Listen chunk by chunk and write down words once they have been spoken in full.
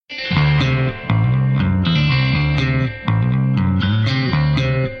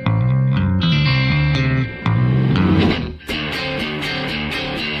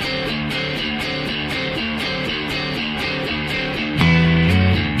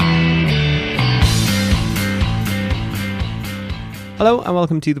Hello and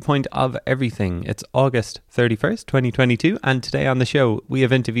welcome to The Point of Everything. It's August 31st, 2022, and today on the show we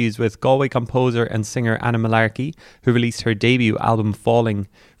have interviews with Galway composer and singer Anna Mullarkey, who released her debut album Falling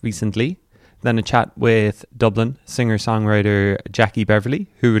recently. Then a chat with Dublin singer-songwriter Jackie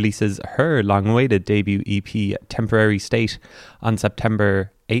Beverly, who releases her long-awaited debut EP Temporary State on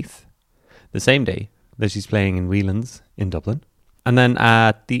September 8th, the same day that she's playing in Whelan's in Dublin. And then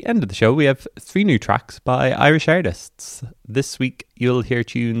at the end of the show, we have 3 new tracks by Irish artists. This week, you'll hear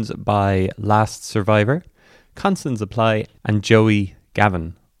tunes by Last Survivor, Constance Apply, and Joey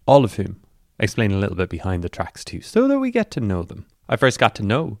Gavin, all of whom explain a little bit behind the tracks too, so that we get to know them. I first got to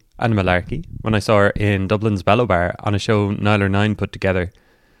know Anna Mullarkey when I saw her in Dublin's Bellow Bar on a show Niall or Nine put together.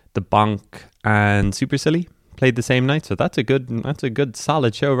 The Bonk and Super Silly played the same night, so that's a good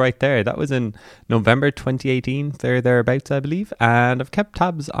solid show right there. That was in November 2018, thereabouts I believe, and I've kept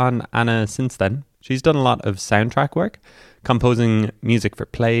tabs on Anna since then. She's done a lot of soundtrack work, composing music for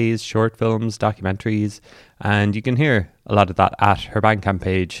plays, short films, documentaries, and you can hear a lot of that at her Bandcamp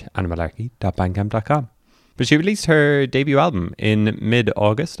page, annamullarkey.bandcamp.com. But she released her debut album in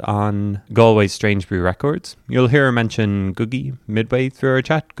mid-August on Galway's Strange Brew Records. You'll hear her mention Googie midway through our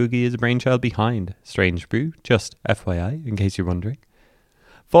chat. Googie is a brainchild behind Strange Brew, just FYI, in case you're wondering.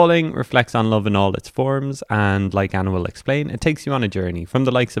 Falling reflects on love in all its forms, and like Anna will explain, it takes you on a journey from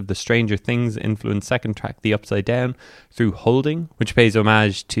the likes of the Stranger Things influenced second track, The Upside Down, through Holding, which pays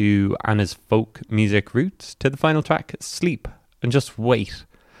homage to Anna's folk music roots, to the final track, Sleep, and just wait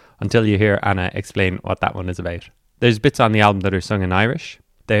until you hear Anna explain what that one is about. There's bits on the album that are sung in Irish.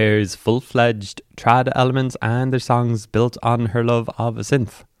 There's full-fledged trad elements, and there's songs built on her love of a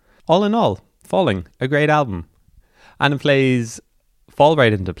synth. All in all, Falling, a great album. Anna plays Fall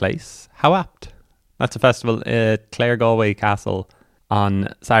Right Into Place. How apt. That's a festival at Clare Galway Castle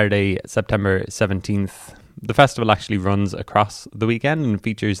on Saturday, September 17th. The festival actually runs across the weekend and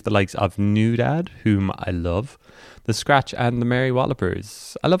features the likes of New Dad, whom I love, The Scratch and the Mary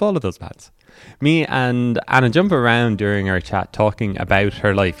Wallopers. I love all of those bands. Me and Anna jump around during our chat talking about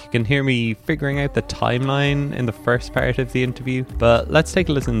her life. You can hear me figuring out the timeline in the first part of the interview, but let's take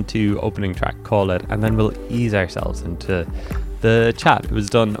a listen to opening track, Call It, and then we'll ease ourselves into the chat. It was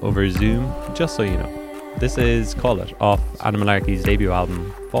done over Zoom, just so you know. This is Call It, off Anna Mullarkey's debut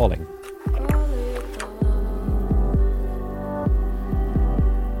album, Falling.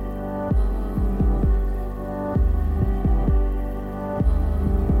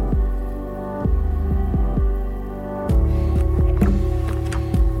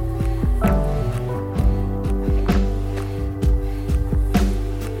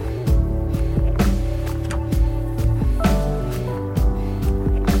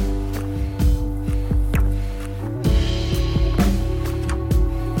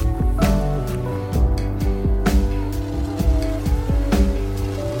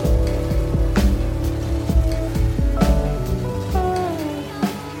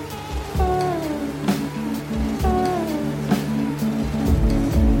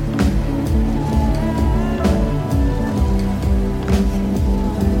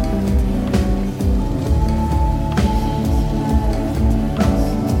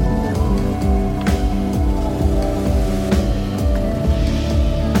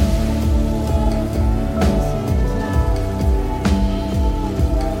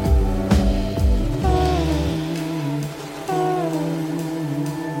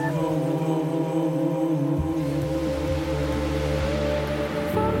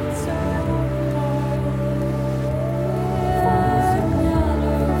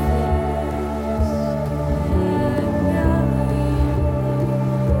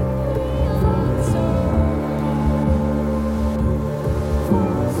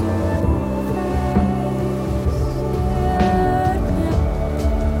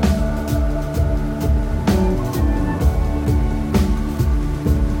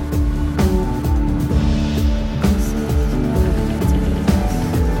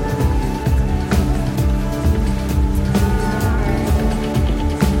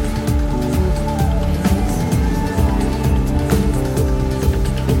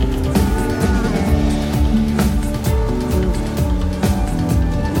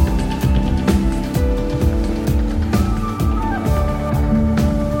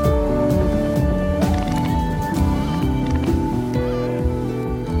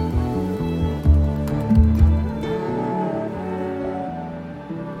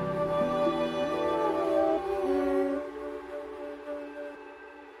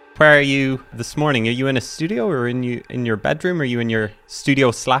 Where are you this morning? Are you in a studio or in your bedroom? Are you in your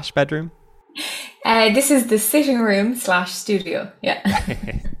studio / bedroom? This is the sitting room / studio. Yeah.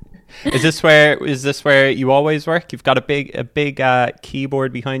 Is this where you always work? You've got a big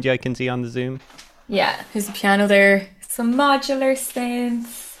keyboard behind you I can see on the Zoom. Yeah, there's a piano there, some modular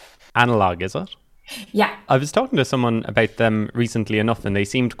synths. Analog, is it? Yeah. I was talking to someone about them recently enough, and they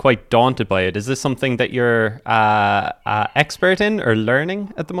seemed quite daunted by it. Is this something that you're expert in or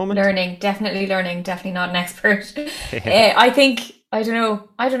learning at the moment? Learning, definitely not an expert. I think, I don't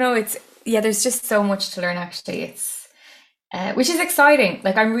know. There's just so much to learn actually. Which is exciting.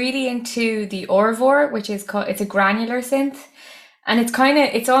 Like I'm really into the Orvor, which is called, it's a granular synth. And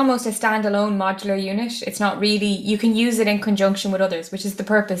it's almost a standalone modular unit. It's not really, you can use it in conjunction with others, which is the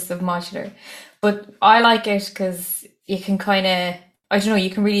purpose of modular. But I like it because you can I don't know,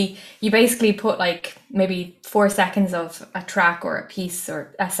 you basically put like maybe 4 seconds of a track or a piece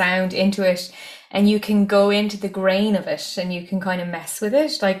or a sound into it, and you can go into the grain of it and you can kind of mess with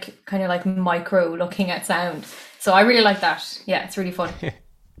it, like micro looking at sound. So I really like that. Yeah, it's really fun.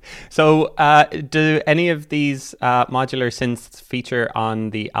 So, do any of these modular synths feature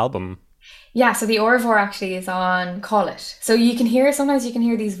on the album? Yeah, so the Orvor actually is on Call It. So sometimes you can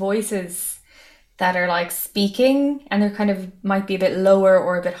hear these voices that are like speaking, and they're kind of might be a bit lower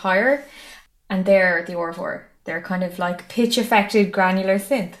or a bit higher. And they're the Orvor. They're kind of like pitch affected granular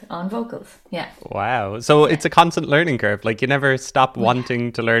synth on vocals. Yeah. Wow. So it's a constant learning curve. Like you never stop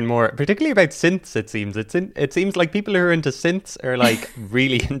wanting to learn more, particularly about synths, it seems. It seems like people who are into synths are like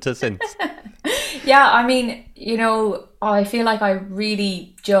really into synths. Yeah, I mean, I feel like I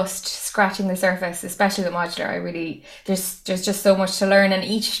really just scratching the surface, especially with modular. There's just so much to learn, and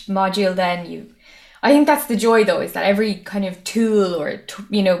each module I think that's the joy though, is that every kind of tool or,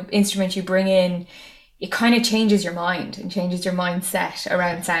 instrument you bring in, it kind of changes your mind and changes your mindset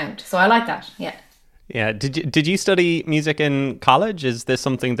around sound. So I like that. Yeah. Yeah. Did you study music in college? Is this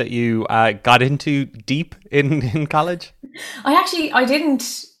something that you got into deep in college? I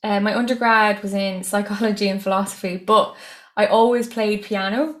didn't. My undergrad was in psychology and philosophy, but I always played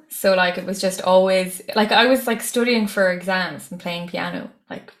piano. So like it was just always like I was like studying for exams and playing piano,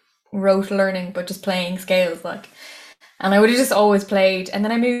 like rote learning, but just playing scales like. And I would have just always played. And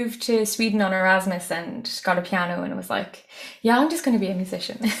then I moved to Sweden on Erasmus and got a piano, and I was like, yeah, I'm just going to be a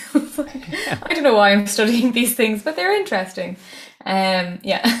musician. I don't know why I'm studying these things, but they're interesting.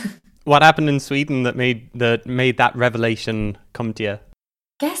 Yeah. What happened in Sweden that made that revelation come to you?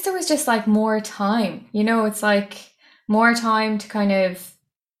 Guess there was just like more time. It's like more time to kind of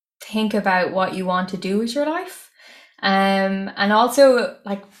think about what you want to do with your life. And also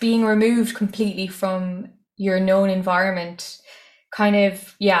like being removed completely from your known environment,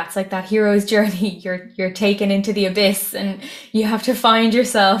 it's like that hero's journey. You're taken into the abyss and you have to find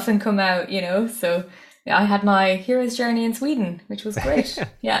yourself and come out, so yeah, I had my hero's journey in Sweden, which was great.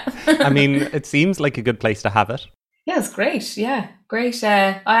 Yeah. I mean, it seems like a good place to have it. Yeah, it's great. Yeah, great.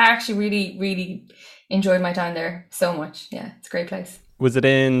 I actually really, really enjoyed my time there so much. Yeah, it's a great place. Was it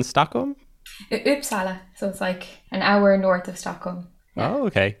in Stockholm? Uppsala. So it's like an hour north of Stockholm. Yeah. Oh,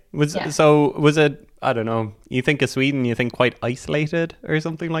 okay. Was it, I don't know, you think of Sweden, you think quite isolated or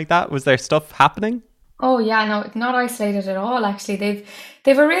something like that? Was there stuff happening? Oh yeah, no, not isolated at all actually.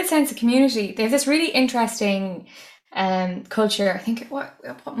 They've a real sense of community. They have this really interesting culture. I think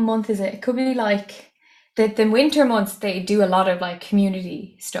what month is it? It could be like the winter months. They do a lot of like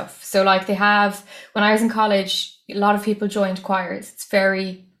community stuff. So like when I was in college, a lot of people joined choirs.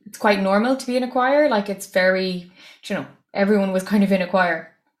 It's quite normal to be in a choir. Like it's very, everyone was kind of in a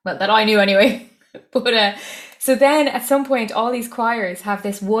choir. Well, that I knew anyway. But so then at some point, all these choirs have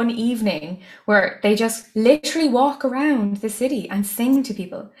this one evening where they just literally walk around the city and sing to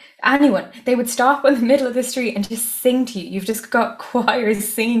people. Anyone. They would stop in the middle of the street and just sing to you. You've just got choirs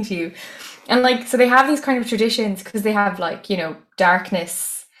singing to you. And like, so they have these kind of traditions because they have like,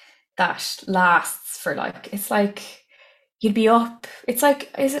 darkness that lasts for like, it's like you'd be up. It's like,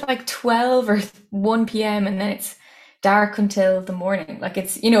 is it like 12 or 1 p.m. and then it's dark until the morning, like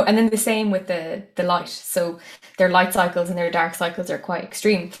it's and then the same with the light. So their light cycles and their dark cycles are quite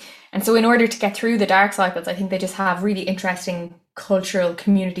extreme, and so in order to get through the dark cycles, I think they just have really interesting cultural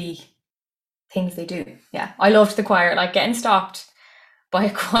community things they do. Yeah, I loved the choir, like getting stopped by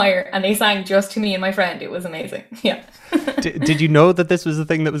a choir and they sang just to me and my friend. It was amazing. Yeah. Did you know that this was the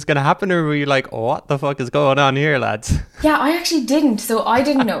thing that was going to happen, or were you like, oh, what the fuck is going on here, lads? Yeah, I actually didn't. So I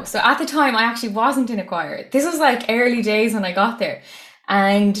didn't know. So at the time, I actually wasn't in a choir. This was like early days when I got there.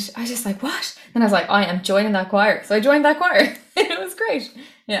 And I was just like, what? And I was like, I am joining that choir. So I joined that choir. It was great.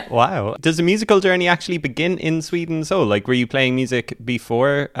 Yeah. Wow. Does the musical journey actually begin in Sweden? So like, were you playing music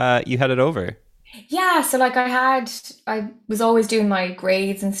before you headed over? Yeah, so like I was always doing my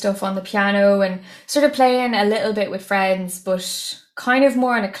grades and stuff on the piano and sort of playing a little bit with friends, but kind of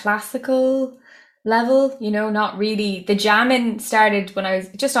more on a classical level, you know, not really. The jamming started when I was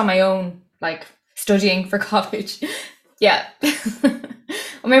just on my own, like studying for college. Yeah. I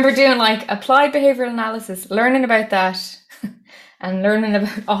remember doing like applied behavioral analysis, learning about that and learning about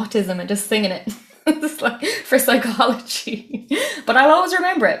autism and just singing it. It's like for psychology. But I'll always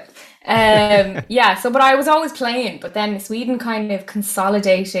remember it. Yeah, so but I was always playing, but then Sweden kind of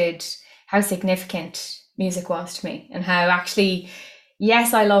consolidated how significant music was to me and how actually,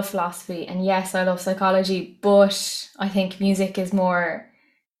 yes, I love philosophy and yes, I love psychology, but I think music is more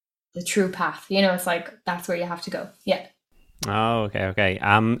the true path. You know, it's like that's where you have to go. Yeah. Oh, okay.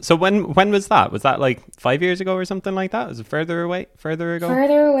 So when was that? Was that like 5 years ago or something like that? Was it further away? Further ago?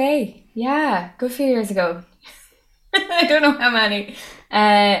 Further away. Yeah, good few years ago. I don't know how many.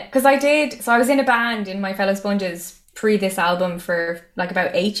 Because I was in a band in My Fellow Sponges pre this album for like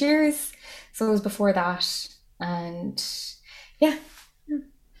about 8 years. So it was before that. And yeah.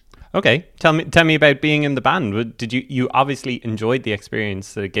 Okay, tell me about being in the band. Did you obviously enjoyed the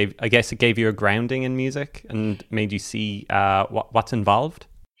experience? That it gave you a grounding in music and made you see what's involved.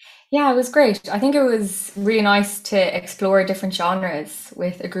 Yeah, it was great. I think it was really nice to explore different genres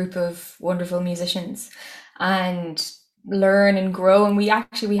with a group of wonderful musicians and learn and grow. And we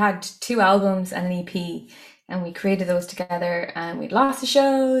had 2 albums and an EP, and we created those together, and we had lots of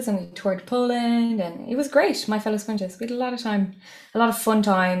shows and we toured Poland, and it was great. My Fellow Sponges, we had a lot of time, a lot of fun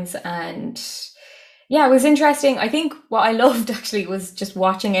times, and yeah, it was interesting. I think what I loved actually was just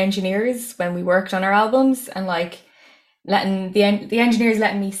watching engineers when we worked on our albums and like letting the engineers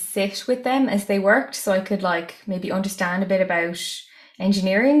letting me sit with them as they worked, so I could like maybe understand a bit about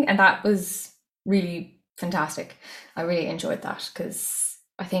engineering, and that was really fantastic. I really enjoyed that because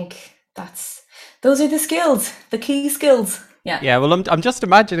I think those are the skills, the key skills. Yeah. Well, I'm just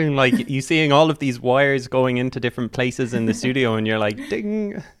imagining like you seeing all of these wires going into different places in the studio, and you're like,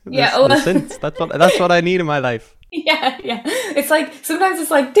 ding. The synths. That's what I need in my life. Yeah. It's like sometimes it's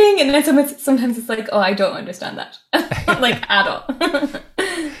like ding, and then sometimes it's like, oh, I don't understand that, like at all.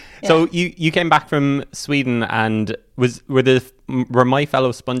 Yeah. So you came back from Sweden, and were My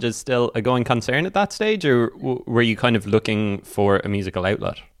Fellow Sponges still a going concern at that stage, or were you kind of looking for a musical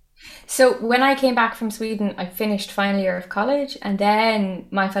outlet? So when I came back from Sweden, I finished final year of college, and then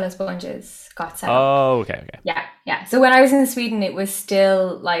My Fellow Sponges got set up. Oh, okay. Yeah. So when I was in Sweden, it was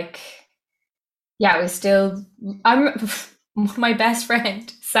still like, my best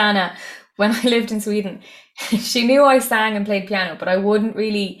friend, Sana, when I lived in Sweden, she knew I sang and played piano, but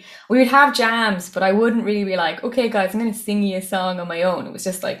we would have jams, but I wouldn't really be like, okay guys, I'm going to sing you a song on my own. It was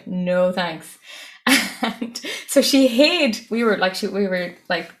just like, no thanks. And so she hid, we were like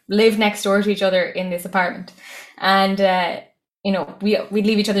lived next door to each other in this apartment, and you know, we'd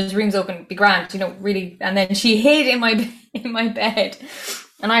leave each other's rooms open, be grand, you know, really. And then she hid in my bed,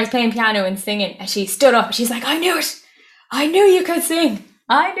 and I was playing piano and singing, and she stood up, she's like, I knew you could sing,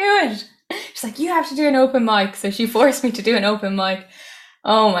 I knew it. She's like, you have to do an open mic. So she forced me to do an open mic.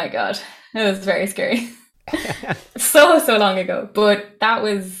 Oh my god, it was very scary. so long ago, but that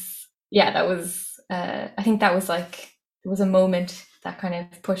was I think that was like, it was a moment that kind of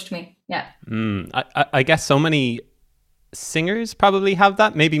pushed me. Yeah. I guess so many singers probably have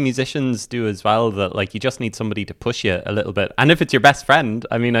that. Maybe musicians do as well, that like you just need somebody to push you a little bit. And if it's your best friend,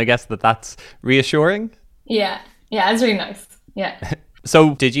 I mean, I guess that's reassuring. Yeah, it's really nice. Yeah.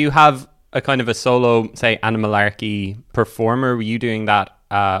 So did you have a kind of a solo, say, Anna Mullarkey performer? Were you doing that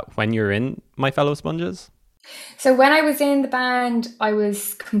when you're in My Fellow Sponges? So when I was in the band, I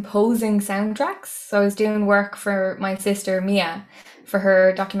was composing soundtracks. So I was doing work for my sister Mia for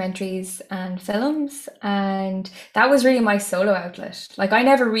her documentaries and films, and that was really my solo outlet. Like I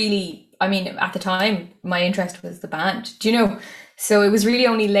never really, I mean, at the time my interest was the band, do you know? So it was really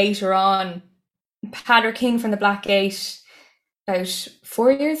only later on, Patrick King from the Black Gate about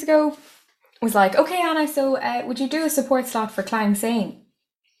 4 years ago was like, okay Anna, so would you do a support slot for Clang Sane?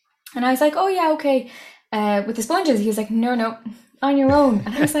 And I was like, oh yeah, okay. With the Sponges, he was like, no, on your own.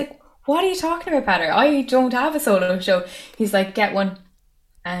 And I was like, what are you talking about, Patter? I don't have a solo show. He's like, get one,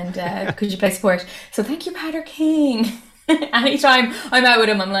 and could you play support? So thank you, Patter King. Anytime I'm out with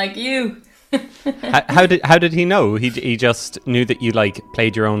him, I'm like, you. How did he know? He just knew that you like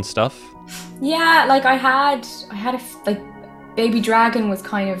played your own stuff? Yeah, like I had like Baby Dragon was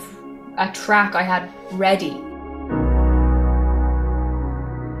kind of a track I had ready.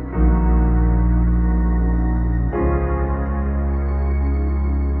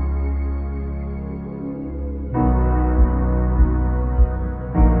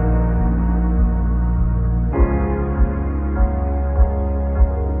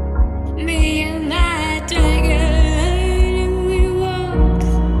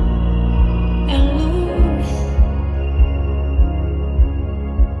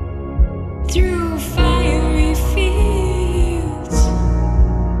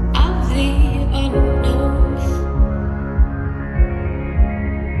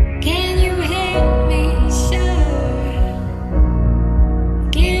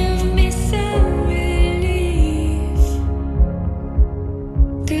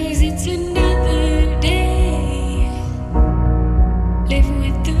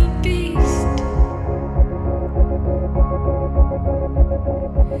 the beast.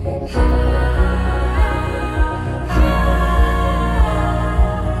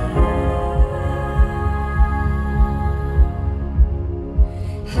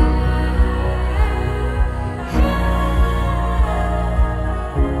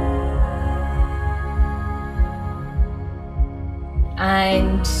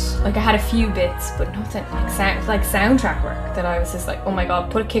 And like I had a few bits, but nothing like soundtrack work that I was just like, oh my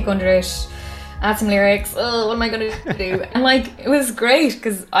god, put a kick under it, add some lyrics. Oh, what am I gonna do? And like it was great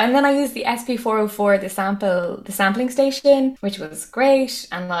and then I used the SP404, the sampling station, which was great.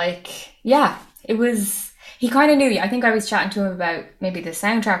 And like yeah, it was. He kind of knew. I think I was chatting to him about maybe the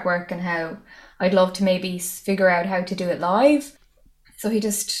soundtrack work and how I'd love to maybe figure out how to do it live. So he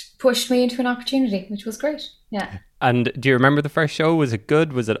just pushed me into an opportunity, which was great. Yeah. And do you remember the first show? Was it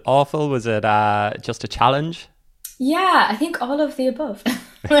good? Was it awful? Was it just a challenge? Yeah, I think all of the above.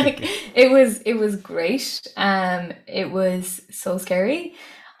 Like it was great. It was so scary.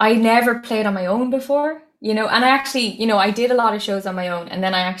 I never played on my own before, and I actually, I did a lot of shows on my own, and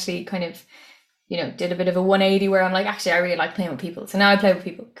then I actually kind of, did a bit of a 180 where I'm like, actually, I really like playing with people. So now I play with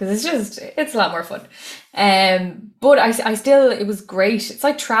people because it's a lot more fun. But I still, it was great. It's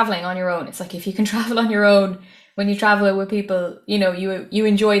like traveling on your own. It's like if you can travel on your own, when you travel with people, you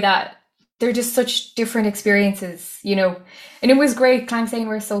enjoy that. They're just such different experiences, and it was great. Clanksane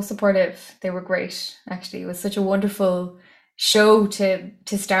were so supportive. They were great, actually. It was such a wonderful show to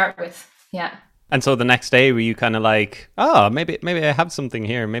start with. Yeah. And so the next day, were you kind of like, oh, maybe I have something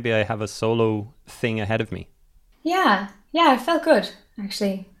here. Maybe I have a solo thing ahead of me. Yeah, it felt good,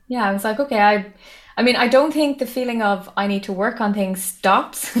 actually. Yeah, I was like, okay, I mean, I don't think the feeling of I need to work on things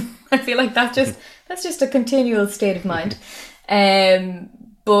stops. I feel like that's just a continual state of mind.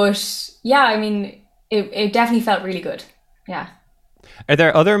 But yeah, I mean, it definitely felt really good. Yeah. Are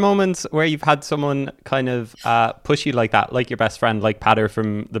there other moments where you've had someone kind of push you like that, like your best friend, like Patter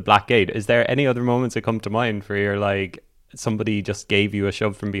from the Black Gate? Is there any other moments that come to mind where you're like, somebody just gave you a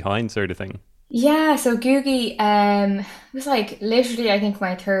shove from behind sort of thing? Yeah, so Googie, it was like literally, I think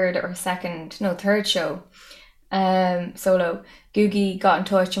my third show, solo. Googie got in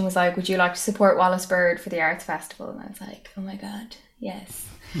touch and was like, would you like to support Wallace Bird for the Arts Festival? And I was like, oh my God, yes.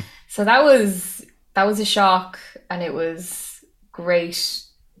 So that was a shock, and it was great.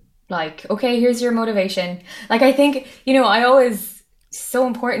 Like, okay, here's your motivation. Like, I think, so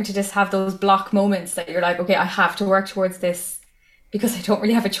important to just have those block moments that you're like, okay, I have to work towards this because I don't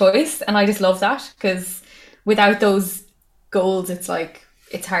really have a choice. And I just love that, because without those goals, it's like,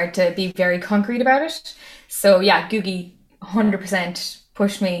 it's hard to be very concrete about it. So yeah, Googie 100%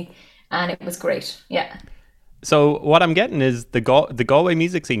 pushed me, and it was great. Yeah. So what I'm getting is the Galway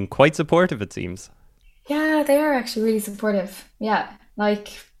music scene quite supportive, it seems. Yeah, they are actually really supportive. Yeah, like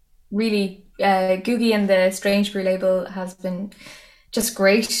really, Googie and the Strange Brew label has been just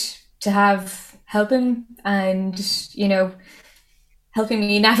great to have helping, and helping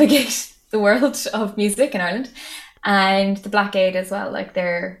me navigate the world of music in Ireland, and the Black Gate as well. Like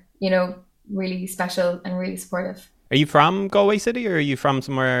they're really special and really supportive. Are you from Galway City, or are you from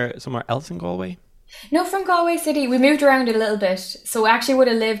somewhere else in Galway? No, from Galway City. We moved around a little bit. So I actually would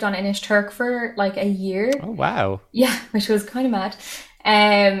have lived on Inishturk for like a year. Oh, wow. Yeah, which was kind of mad.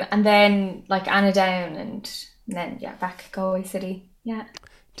 And then like Annadown, and then, yeah, back Galway City. Yeah.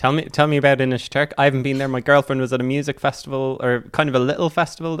 Tell me about Inishturk. I haven't been there. My girlfriend was at a music festival, or kind of a little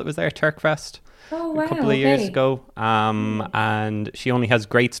festival that was there, Turkfest. Oh, wow, a couple of years ago, and she only has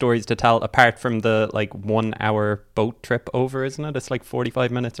great stories to tell, apart from the like 1 hour boat trip over, isn't it? It's like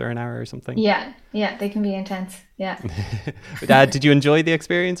 45 minutes or an hour or something. Yeah, they can be intense. Yeah. Did you enjoy the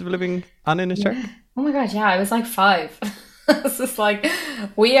experience of living on Inishturk? Yeah. Oh my God, yeah, I was like 5. It's just like,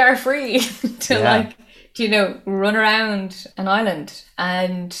 we are free to run around an island,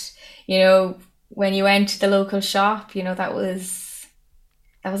 and when you went to the local shop, that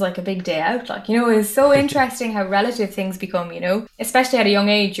was like a big day out. Like, it was so interesting how relative things become, especially at a young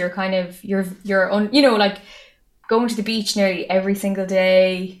age. You're kind of, like going to the beach nearly every single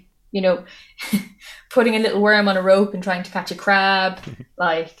day, putting a little worm on a rope and trying to catch a crab.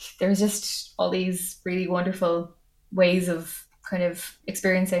 Like, there's just all these really wonderful ways of kind of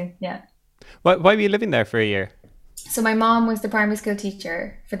experiencing. Yeah. Why were you living there for a year? So my mom was the primary school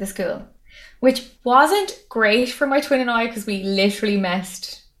teacher for the school, which wasn't great for my twin and I, because we literally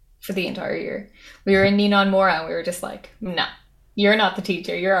messed for the entire year. We were in Ninon Mora, and we were just like, nah, you're not the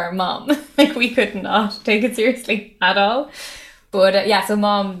teacher, you're our mom. Like, we could not take it seriously at all. But yeah, so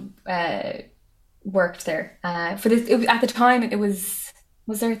mom worked there for this. At the time, it was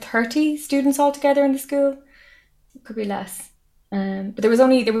there 30 students altogether in the school? It could be less. But there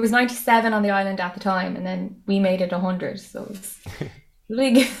was 97 on the island at the time, and then we made it 100, so it was a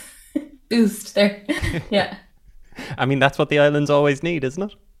big boost there. Yeah, I mean, that's what the islands always need, isn't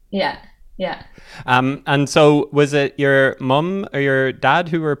it? yeah, yeah. And so was it your mum or your dad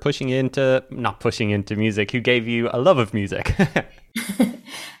who were not pushing into music, who gave you a love of music?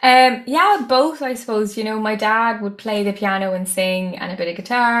 Yeah, both, I suppose. You know, my dad would play the piano and sing and a bit of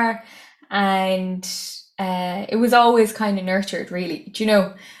guitar, and it was always kind of nurtured, really. Do you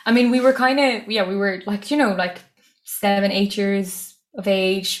know? I mean, we were kind of, yeah, we were like, you know, like 7, 8 years of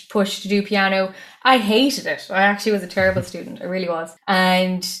age, pushed to do piano. I hated it. I actually was a terrible student. I really was.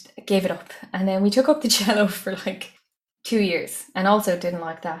 And gave it up. And then we took up the cello for like 2 years and also didn't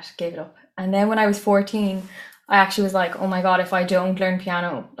like that, gave it up. And then when I was 14, I actually was like, oh my God, if I don't learn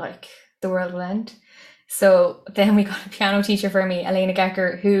piano, like the world will end. So then we got a piano teacher for me, Elena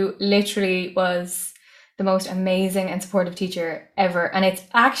Gecker, who literally was the most amazing and supportive teacher ever. And it's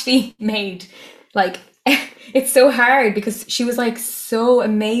actually made like, it's so hard because she was like so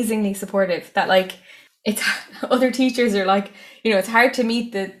amazingly supportive that like it's other teachers are like, you know, it's hard to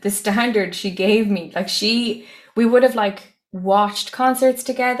meet the standard she gave me. Like we would have like watched concerts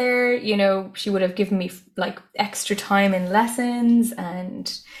together, you know, she would have given me like extra time in lessons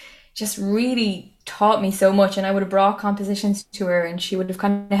and just really taught me so much. And I would have brought compositions to her and she would have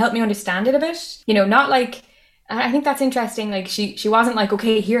kind of helped me understand it a bit, you know, not like, I think that's interesting. Like she wasn't like,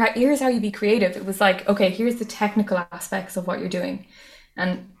 okay, here's how you be creative. It was like, okay, here's the technical aspects of what you're doing.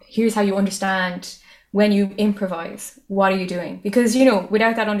 And here's how you understand when you improvise, what are you doing? Because, you know,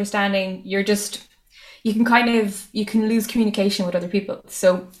 without that understanding, you can lose communication with other people.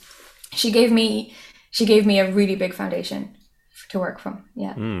 So she gave me a really big foundation to work from.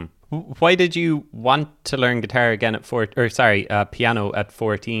 Yeah. Why did you want to learn guitar again piano at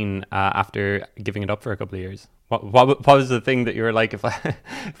 14 after giving it up for a couple of years? What was the thing that you were like, if I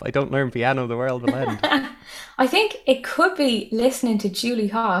don't learn piano, the world will end? I think it could be listening to Julie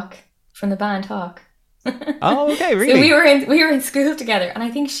Hawk from the band Hawk. Oh, okay, really? So we were in school together, and I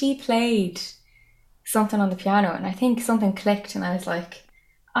think she played something on the piano, and I think something clicked, and I was like,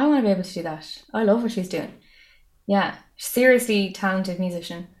 I want to be able to do that. I love what she's doing. Yeah, seriously talented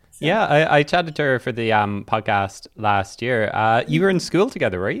musician. So. Yeah, I chatted to her for the podcast last year. You were in school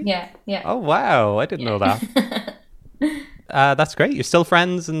together, right? Yeah. Oh, wow. I didn't know that. That's great. You're still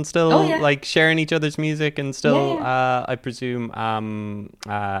friends and still like sharing each other's music and still, I presume,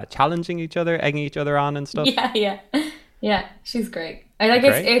 challenging each other, egging each other on and stuff. Yeah. She's great. I like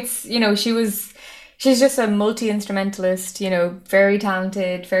it's you know, she's just a multi-instrumentalist, you know, very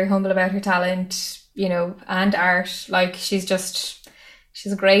talented, very humble about her talent, you know, and art. Like she's a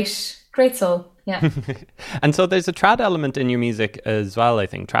great soul. Yeah. And so there's a trad element in your music as well, I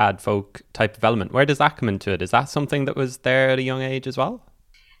think, trad folk type of element. Where does that come into it? Is that something that was there at a young age as well?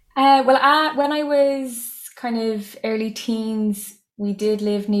 When I was kind of early teens, we did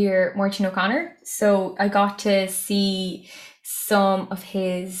live near Morton O'Connor. So I got to see some of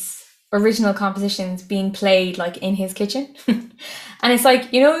his original compositions being played like in his kitchen. And it's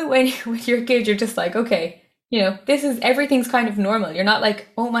like, you know, when you're a kid, you're just like, okay, you know, everything's kind of normal. You're not like,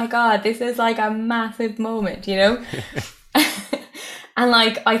 oh my God, this is like a massive moment, you know? And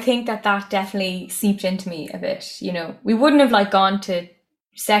like, I think that definitely seeped into me a bit, you know. We wouldn't have like gone to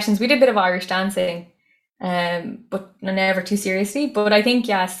sessions. We did a bit of Irish dancing, but never too seriously. But I think,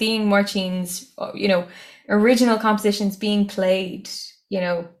 yeah, seeing Martin's, you know, original compositions being played, you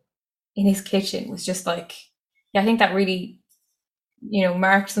know, in his kitchen was just like, yeah, I think that really, you know,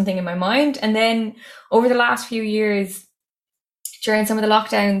 marked something in my mind. And then over the last few years, during some of the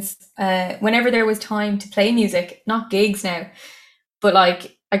lockdowns, whenever there was time to play music, not gigs now, but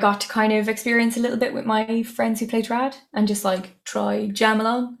like I got to kind of experience a little bit with my friends who play trad and just like try jam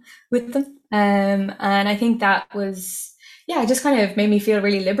along with them. And I think that was, yeah, it just kind of made me feel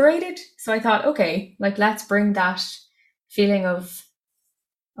really liberated. So I thought, okay, like let's bring that feeling of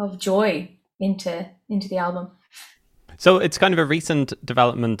joy into the album. So it's kind of a recent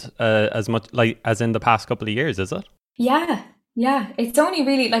development, as much like as in the past couple of years, is it? Yeah. It's only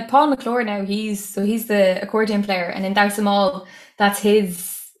really like Paul McClure now. He's the accordion player, and in Douse 'Em All, that's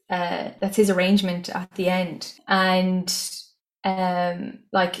his arrangement at the end. And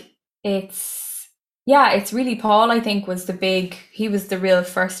like it's really Paul. I think he was the real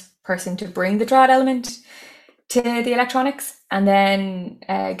first person to bring the trad element to the electronics. And then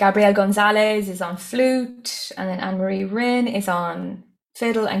Gabriel Gonzalez is on flute, and then Anne-Marie Rin is on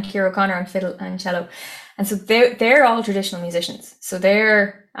fiddle, and Ciara O'Connor on fiddle and cello. And so they're all traditional musicians. So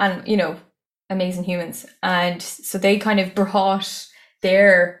they're, and you know, amazing humans. And so they kind of brought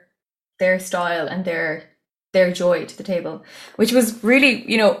their style and their their joy to the table, which was really,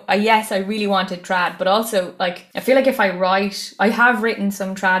 yes, I really wanted trad, but also like, I feel like if I have written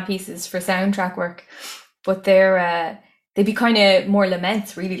some trad pieces for soundtrack work, but they'd be kind of more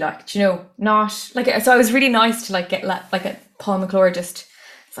laments, really, like, not like, so I was really nice to like get like a Paul McClure just,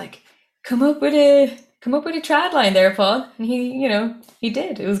 it's like, come up with a trad line there, Paul, and he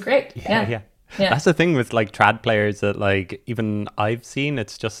did. It was great. Yeah. That's the thing with like trad players that like even I've seen.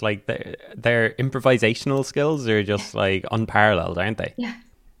 It's just like their improvisational skills are just like unparalleled, aren't they?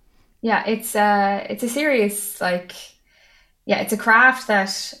 Yeah. It's a serious like, it's a craft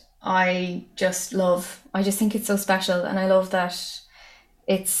that I just love. I just think it's so special, and I love that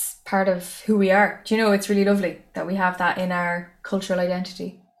it's part of who we are. It's really lovely that we have that in our cultural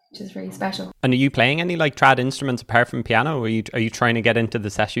identity, which is really special. And are you playing any like trad instruments apart from piano? Are you trying to get into the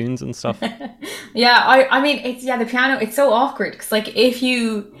sessions and stuff? I mean, the piano, it's so awkward because like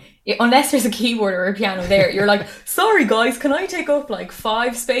unless there's a keyboard or a piano there, you're like, sorry guys, can I take up like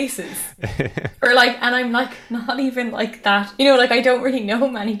 5 spaces? Or like, and I'm like, not even like that, like I don't really know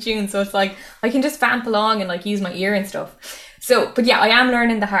many tunes, so it's like I can just vamp along and like use my ear and stuff. So, but I am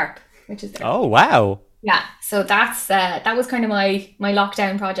learning the harp, which is there. Oh wow. Yeah, so that was kind of my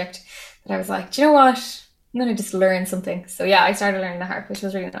lockdown project. That I was like, do you know what? I'm going to just learn something. So I started learning the harp, which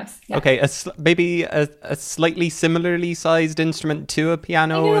was really nice. Yeah. Okay, maybe a slightly similarly sized instrument to a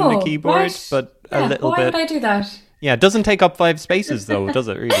piano and a keyboard, but a little bit. Why would I do that? Yeah, it doesn't take up 5 spaces though, does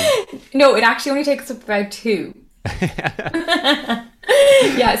it really? No, it actually only takes up about 2.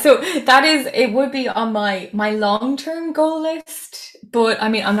 So it would be on my long-term goal list, but I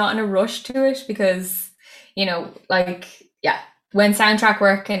mean, I'm not in a rush to it because, when soundtrack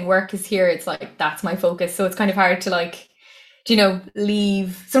work is here, it's like, that's my focus. So it's kind of hard to like,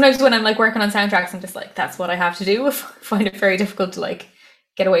 leave. Sometimes when I'm like working on soundtracks, I'm just like, that's what I have to do. I find it very difficult to like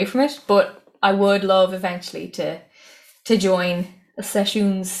get away from it, but I would love eventually to join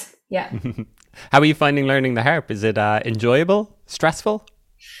sessions. Yeah. How are you finding learning the harp? Is it enjoyable? Stressful?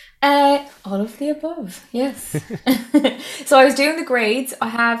 All of the above, yes. So I was doing the grades. I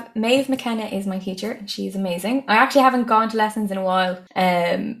have Maeve McKenna is my teacher, and she's amazing. I actually haven't gone to lessons in a while,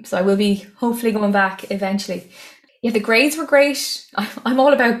 so I will be hopefully going back eventually. Yeah, the grades were great. I'm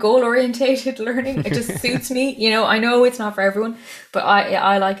all about goal-orientated learning. It just suits me. I know it's not for everyone, but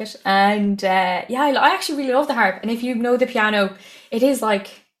I like it. And I actually really love the harp. And if you know the piano, it is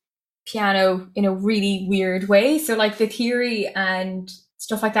like piano in a really weird way. So like the theory and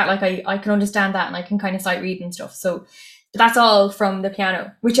stuff like that, like I can understand that, and I can kind of sight read and stuff. So that's all from the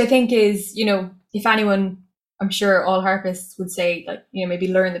piano, which I think is, if anyone, I'm sure all harpists would say, like,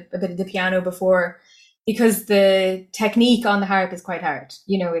 maybe learn a bit of the piano before, because the technique on the harp is quite hard.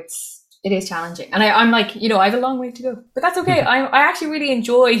 It is challenging, and I'm like, I have a long way to go, but that's okay. I actually really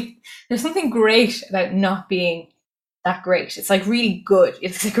enjoy. There's something great about not being that great. It's like really good.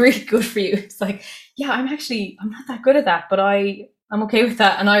 It's like really good for you. It's like, I'm not that good at that, but I'm okay with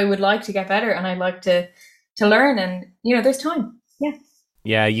that, and I would like to get better, and I'd like to learn, and there's time.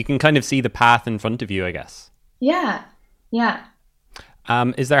 Yeah, you can kind of see the path in front of you, I guess. Yeah.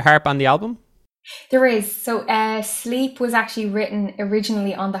 Is there harp on the album? There is. So Sleep was actually written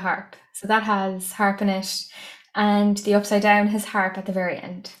originally on the harp, so that has harp in it, and the Upside Down has harp at the very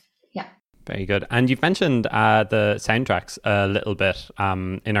end. Very good. And you've mentioned the soundtracks a little bit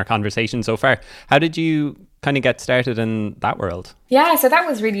in our conversation so far. How did you kind of get started in that world? Yeah, so that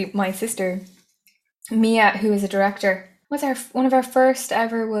was really my sister, Mia, who is a director. One of our first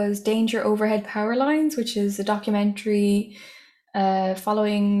ever was Danger Overhead Power Lines, which is a documentary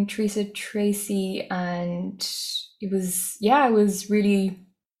following Teresa Tracy, and it was really,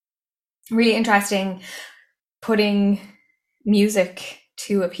 really interesting putting music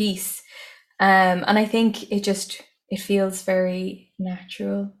to a piece. And I think it feels very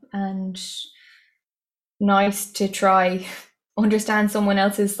natural and nice to try understand someone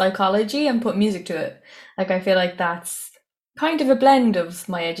else's psychology and put music to it. Like, I feel like that's kind of a blend of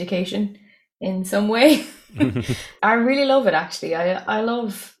my education in some way. I really love it, actually. I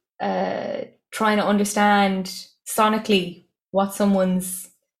love trying to understand sonically what someone's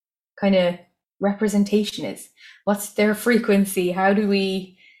kind of representation is. What's their frequency? How do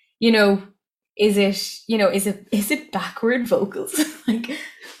we, is it backward vocals? Like,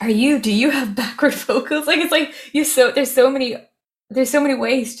 do you have backward vocals? Like, it's like there's so many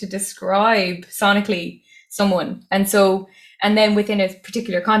ways to describe sonically someone. And then within a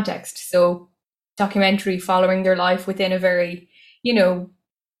particular context. So documentary following their life within a very,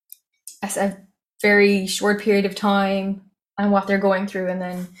 a very short period of time and what they're going through. And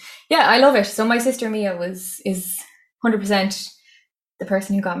then, I love it. So my sister Mia is 100% the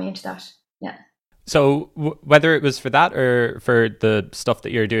person who got me into that. Yeah. So whether it was for that or for the stuff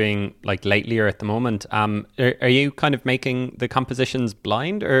that you're doing like lately or at the moment, are you kind of making the compositions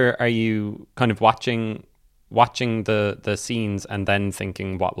blind, or are you kind of watching the scenes and then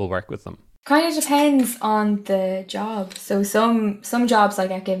thinking what will work with them? Kind of depends on the job. So some jobs I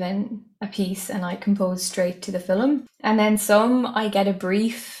get given a piece and I compose straight to the film, and then some I get a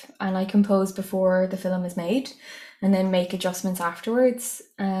brief and I compose before the film is made, and then make adjustments afterwards.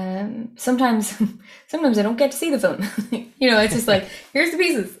 Sometimes sometimes I don't get to see the film. It's just like, here's the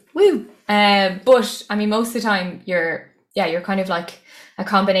pieces, woo. But I mean, most of the time you're kind of like a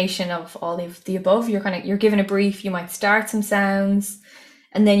combination of all of the above. You're given a brief. You might start some sounds,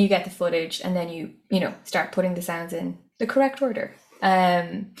 and then you get the footage, and then you start putting the sounds in the correct order.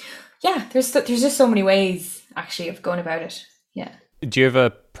 There's just so many ways actually of going about it. Yeah. Do you have a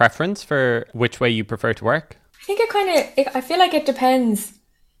preference for which way you prefer to work? I think I feel like it depends.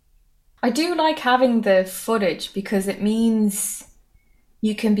 I do like having the footage because it means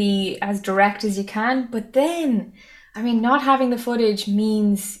you can be as direct as you can, but then, I mean, not having the footage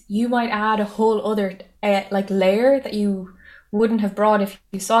means you might add a whole other layer that you wouldn't have brought if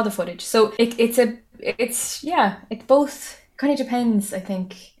you saw the footage. So it both kind of depends, I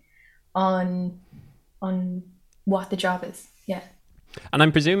think, on what the job is. Yeah. And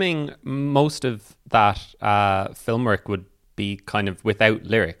I'm presuming most of that film work would be kind of without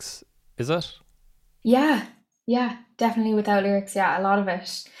lyrics, is it? Yeah, definitely without lyrics. Yeah, a lot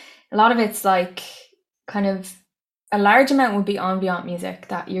of it's like kind of a large amount would be ambient music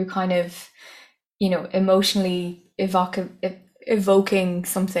that you're kind of, emotionally evoking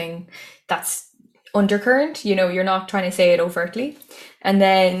something that's undercurrent. You're not trying to say it overtly. And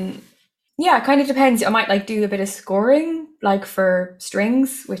then, yeah, it kind of depends. I might like do a bit of scoring, like for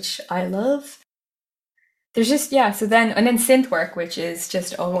strings, which I love. There's just, so then synth work, which is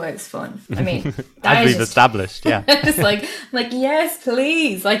just always fun. I mean, as we've established, yeah. Just like, yes,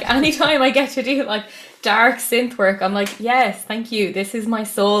 please. Like anytime I get to do like dark synth work, I'm like, yes, thank you. This is my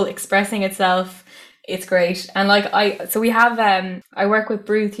soul expressing itself. It's great. And we have, I work with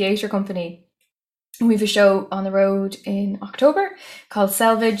Brew Theatre Company. We have a show on the road in October called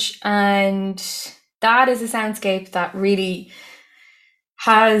Selvage, and that is a soundscape that really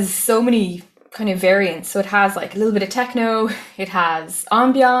has so many kind of variants. So it has like a little bit of techno, it has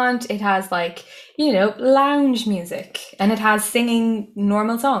ambient, it has like, lounge music, and it has singing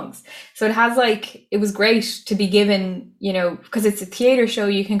normal songs. So it has like, it was great to be given, because it's a theatre show,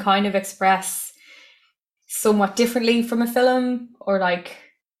 you can kind of express somewhat differently from a film or like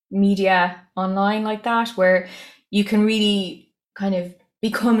media online like that, where you can really kind of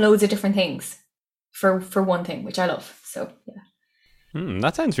become loads of different things for one thing, which I love. So yeah.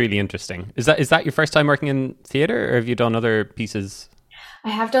 That sounds really interesting. Is that your first time working in theatre, or have you done other pieces? I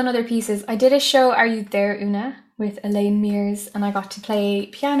have done other pieces. I did a show, Are You There, Una, with Elaine Mears, and I got to play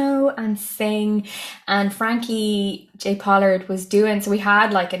piano and sing, and Frankie J. Pollard was doing, so we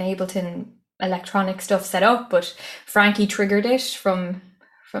had like an Ableton electronic stuff set up, but Frankie triggered it from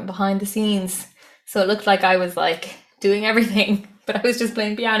behind the scenes. So it looked like I was like doing everything, but I was just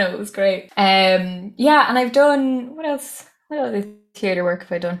playing piano. It was great. And I've done, what else? What other theatre work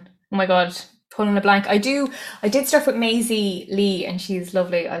have I done? Oh my God, pulling a blank. I did stuff with Maisie Lee, and she's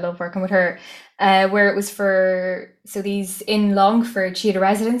lovely. I love working with her. Where it was these in Longford, she had a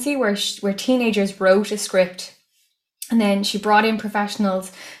residency where teenagers wrote a script, and then she brought in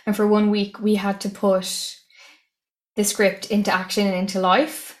professionals, and for 1 week we had to put the script into action and into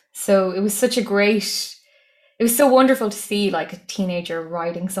life. So it was it was so wonderful to see like a teenager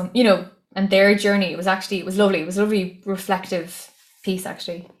writing and their journey. It was lovely. It was a lovely reflective piece,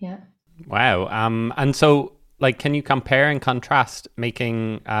 actually. Yeah. Wow. And so, like, can you compare and contrast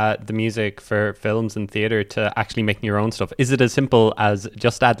making the music for films and theatre to actually making your own stuff? Is it as simple as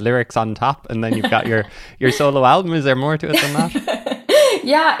just add lyrics on top and then you've got your solo album? Is there more to it than that?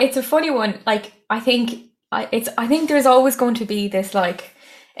 Yeah, it's a funny one. Like, I think there's always going to be this, like,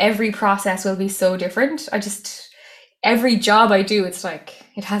 every process will be so different. Every job I do, it's like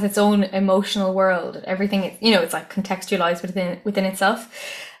it has its own emotional world. Everything, it's like contextualized within itself.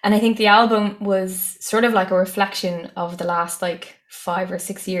 And I think the album was sort of like a reflection of the last like 5 or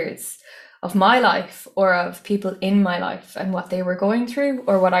 6 years of my life, or of people in my life and what they were going through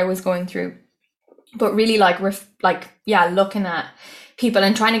or what I was going through. But really looking at people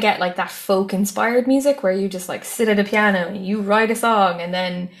and trying to get like that folk inspired music where you just like sit at a piano and you write a song and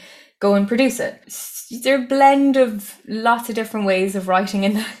then go and produce it. They're a blend of lots of different ways of writing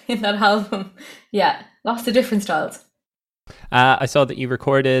in that album. Yeah, lots of different styles. I saw that you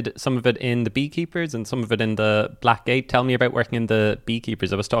recorded some of it in the Beekeepers and some of it in the Black Gate. Tell me about working in the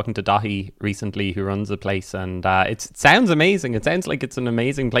Beekeepers. I was talking to Dahi recently, who runs the place, and it sounds amazing. It sounds like it's an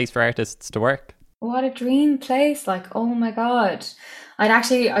amazing place for artists to work. What a dream place. Like, oh my God.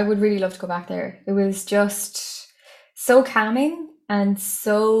 I would really love to go back there. It was just so calming and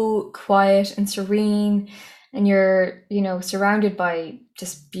so quiet and serene. And you're, surrounded by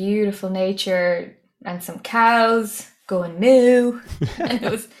just beautiful nature and some cows going moo. And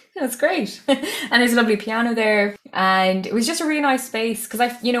it was great. And there's a lovely piano there. And it was just a really nice space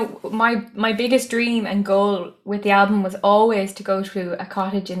because my biggest dream and goal with the album was always to go to a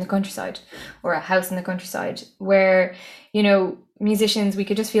cottage in the countryside or a house in the countryside where, musicians, we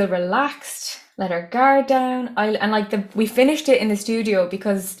could just feel relaxed, let our guard down. We finished it in the studio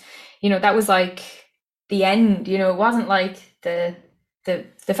because, that was like the end, it wasn't like the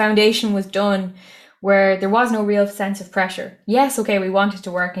foundation was done where there was no real sense of pressure. Yes, okay, we wanted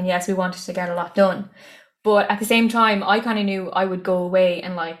to work and yes, we wanted to get a lot done. But at the same time, I kind of knew I would go away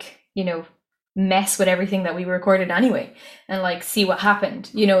and mess with everything that we recorded anyway and see what happened.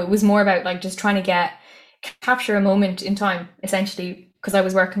 It was more about just trying to capture a moment in time, essentially, because I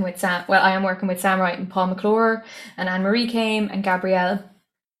was working with I am working with Sam Wright and Paul McClure, and Anne-Marie came and Gabrielle.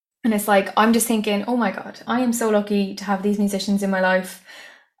 And it's I'm just thinking, oh my God, I am so lucky to have these musicians in my life.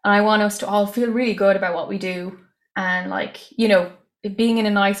 And I want us to all feel really good about what we do. And being in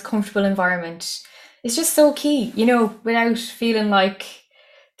a nice, comfortable environment is just so key, without feeling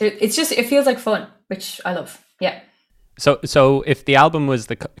it feels like fun, which I love. Yeah. So if the album was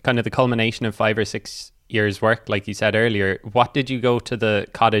the kind of the culmination of 5 or 6 years work, like you said earlier, what did you go to the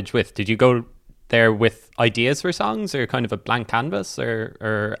cottage with? Did you go there with ideas for songs or kind of a blank canvas,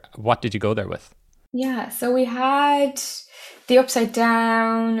 or what did you go there with? Yeah, so we had The Upside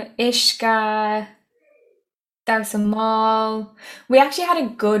Down, Ishka, Douse and Mall. We actually had a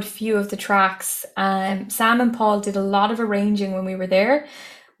good few of the tracks. Sam and Paul did a lot of arranging when we were there,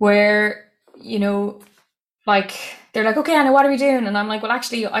 where, they're like, okay, Anna, what are we doing? And I'm like, well,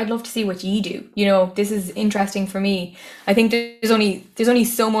 actually, I'd love to see what you do. This is interesting for me. I think there's only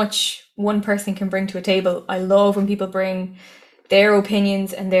so much one person can bring to a table. I love when people bring their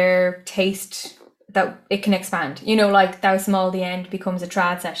opinions and their taste, that it can expand. Thou Small, the end becomes a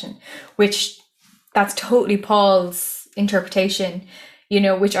trad session, which that's totally Paul's interpretation,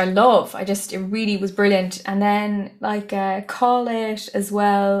 which I love. It really was brilliant. And then Call It as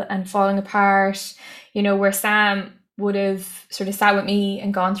well, and Falling Apart, where Sam would have sort of sat with me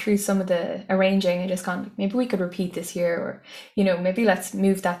and gone through some of the arranging and just gone, maybe we could repeat this here, or, maybe let's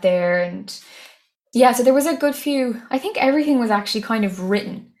move that there. And yeah, so there was a good few. I think everything was actually kind of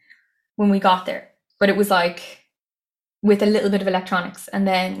written when we got there, but it was with a little bit of electronics, and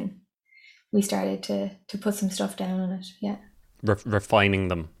then we started to put some stuff down on it. Yeah. Refining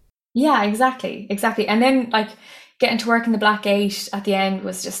them. Yeah, exactly. And then getting to work in the Black Gate at the end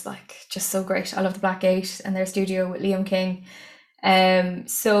was just so great. I love the Black Gate and their studio with Liam King.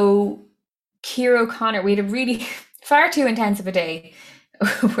 So Ciara O'Connor, we had a really far too intensive a day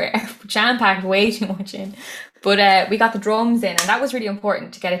where jam-packed way too much in. But we got the drums in, and that was really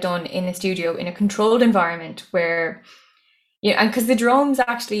important to get it done in a studio in a controlled environment where, and because the drums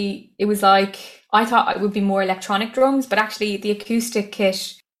actually, it was I thought it would be more electronic drums, but actually the acoustic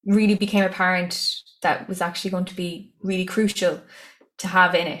kit really became apparent that was actually going to be really crucial to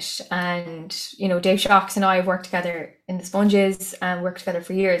have in it. And, Dave Shocks and I have worked together in the Sponges and worked together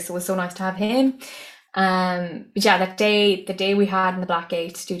for years. So it was so nice to have him. But yeah, the day we had in the Black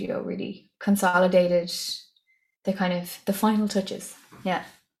Gate studio really consolidated the final touches. Yeah.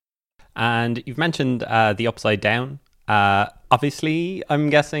 And you've mentioned The Upside Down. Obviously,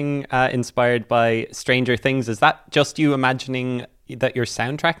 I'm guessing inspired by Stranger Things. Is that just you imagining that you're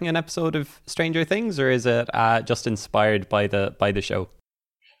soundtracking an episode of Stranger Things, or is it just inspired by the show?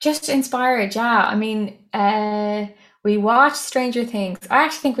 Just inspired, yeah. I mean, we watched Stranger Things. I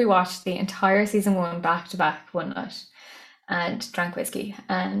actually think we watched the entire season 1 back to back one night and drank whiskey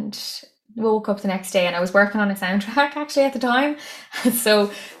and woke up the next day, and I was working on a soundtrack actually at the time.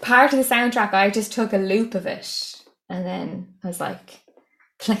 So part of the soundtrack, I just took a loop of it, and then I was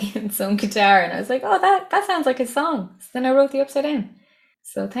playing some guitar, and I was like, oh, that sounds like a song. So then I wrote The Upside Down.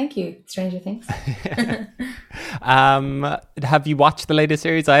 So thank you, Stranger Things. Have you watched the latest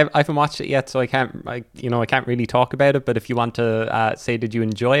series? I haven't watched it yet, so I can't really talk about it. But if you want to say, did you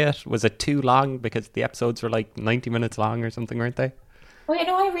enjoy it? Was it too long? Because the episodes were 90 minutes long or something, weren't they? Well,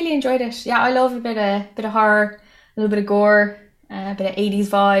 I really enjoyed it. Yeah, I love a bit of horror, a little bit of gore, a bit of 80s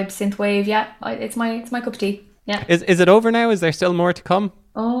vibe, synthwave. Yeah, it's my cup of tea. Yeah. Is it over now? Is there still more to come?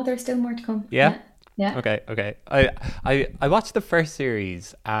 Oh, there's still more to come. Yeah. Yeah. Okay. I watched the first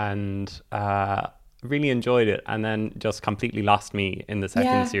series and really enjoyed it, and then just completely lost me in the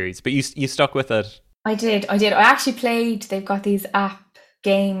second Yeah, series. But you stuck with it. I did. I actually played, they've got these app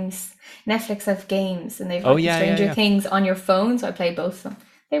games. Netflix have games and they've Oh like the yeah, yeah, Stranger yeah. Things on your phone. So I played both of them.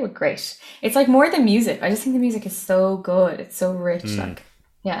 They were great. It's like more than music. I just think the music is so good. It's so rich. Like,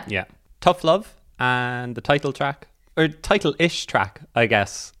 yeah. Yeah. Tough Love and the title track, or title-ish track, I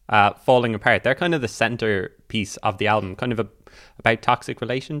guess, Falling Apart. They're kind of the centerpiece of the album, kind of about toxic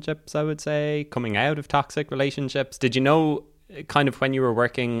relationships, I would say, coming out of toxic relationships. Did you know kind of when you were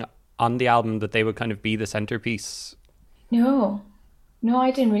working on the album that they would kind of be the centerpiece? No, no,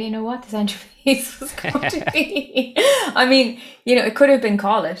 I didn't really know what the centerpiece was going to be. I mean, it could have been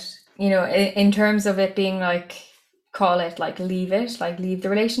Call It, in terms of it being like, call it like leave it, like leave the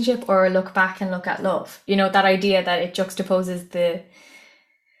relationship, or look back and look at love. That idea that it juxtaposes the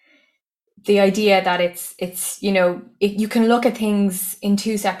idea that it's you can look at things in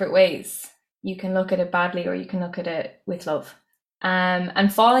two separate ways. You can look at it badly, or you can look at it with love.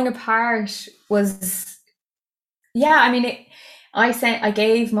 And Falling Apart was, yeah, I mean, I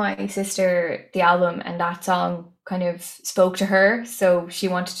gave my sister the album, and that song kind of spoke to her, so she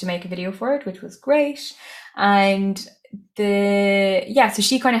wanted to make a video for it, which was great. And so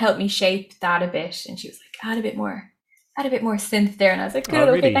she kind of helped me shape that a bit, and she was like, add a bit more synth there, and I was like, good,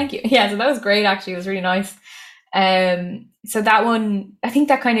 Oh, okay, really? thank you. Yeah, so that was great, actually. It was really nice. So that one, I think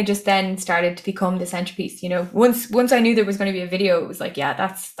that kind of just then started to become the centerpiece. Once I knew there was going to be a video, it was like, yeah,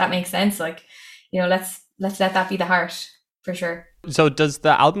 that makes sense. Like, let's let that be the heart, for sure. So does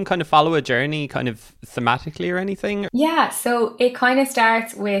the album kind of follow a journey kind of thematically or anything? Yeah, so it kind of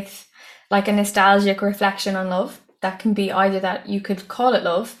starts with like a nostalgic reflection on love. That can be either that you could call it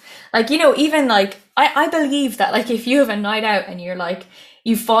love. Like, even like, I believe that like if you have a night out and you're like,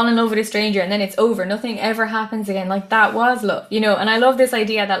 you fall in love with a stranger and then it's over, nothing ever happens again, like that was love, and I love this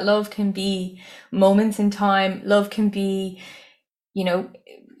idea that love can be moments in time. Love can be,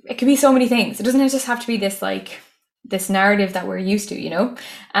 it can be so many things. It doesn't just have to be this like this narrative that we're used to,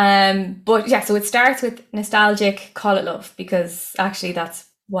 but yeah, so it starts with nostalgic, call it love, because actually that's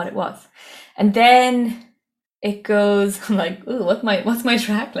what it was. And then it goes, I'm like, ooh, what's my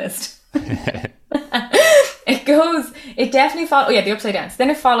track list? It definitely follows, oh yeah, the Upside Downs. Then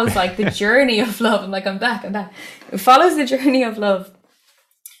it follows like the journey of love. I'm like, I'm back. It follows the journey of love.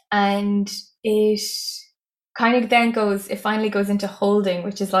 And it kind of then it finally goes into holding,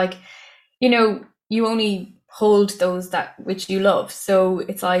 which is like, you only hold those that which you love. So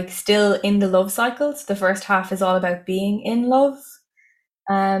it's like still in the love cycles. The first half is all about being in love.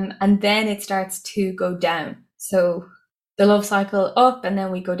 And then it starts to go down. So the love cycle up, and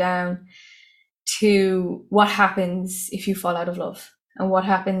then we go down to what happens if you fall out of love, and what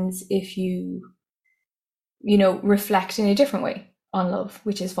happens if you reflect in a different way on love,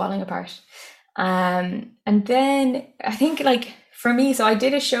 which is falling apart. And then I think like for me, so I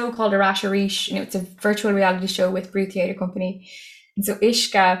did a show called Arash Arish, it's a virtual reality show with Brew Theatre Company. And so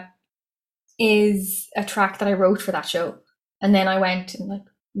Ishka is a track that I wrote for that show. And then I went and like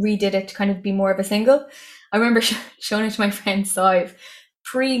redid it to kind of be more of a single. I remember showing it to my friend Sive,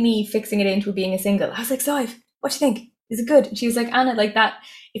 pre me fixing it into being a single. I was like, Sive, what do you think? Is it good? And she was like, Anna, like that,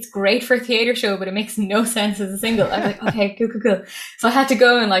 it's great for a theatre show, but it makes no sense as a single. I was like, okay, cool. So I had to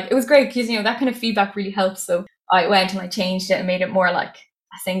go and like, it was great because, that kind of feedback really helps. So I went and I changed it and made it more like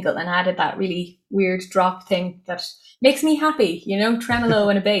a single, and added that really weird drop thing that makes me happy, tremolo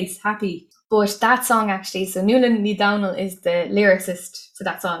and a bass, happy. But that song actually, so Nuala Ní Dhomhnaill is the lyricist for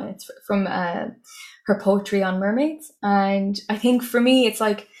that song. It's from her poetry on mermaids. And I think for me, it's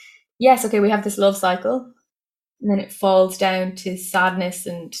like, yes, okay, we have this love cycle, and then it falls down to sadness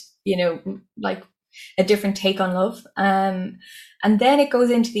and, like a different take on love. And then it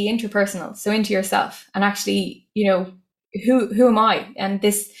goes into the interpersonal, so into yourself, and actually, who am I? And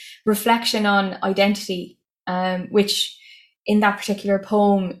this reflection on identity, which in that particular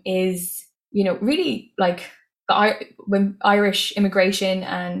poem is, really like when Irish immigration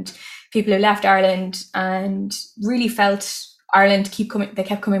and people who left Ireland and really felt Ireland they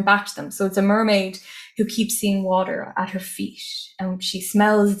kept coming back to them. So it's a mermaid who keeps seeing water at her feet, and she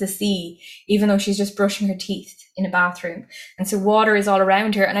smells the sea even though she's just brushing her teeth in a bathroom. And so water is all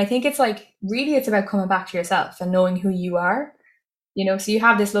around her. And I think it's like, really, it's about coming back to yourself and knowing who you are, so you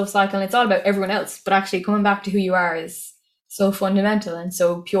have this love cycle and it's all about everyone else, but actually coming back to who you are is so fundamental and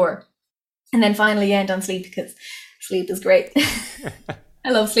so pure. And then finally end on sleep, because sleep is great.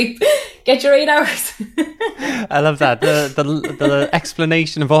 I love sleep. Get your 8 hours. I love that. The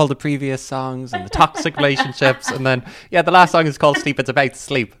explanation of all the previous songs and the toxic relationships. And then, the last song is called Sleep. It's about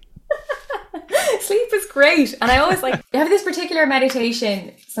sleep. sleep is great. And I always like, I have this particular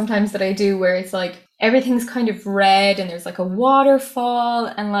meditation sometimes that I do where it's like everything's kind of red and there's like a waterfall.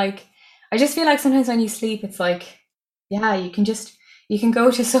 And like, I just feel like sometimes when you sleep, it's like, yeah, you can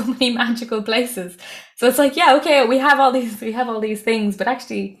go to so many magical places. So it's like, yeah, okay, we have all these things, but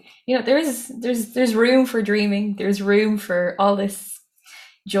actually, you know, there's room for dreaming. There's room for all this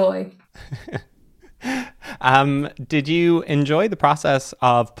joy. Did you enjoy the process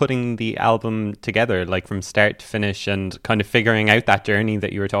of putting the album together, like from start to finish, and kind of figuring out that journey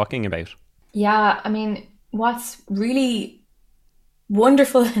that you were talking about? Yeah, I mean, what's really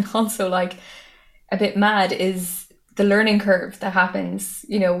wonderful and also like a bit mad is the learning curve that happens,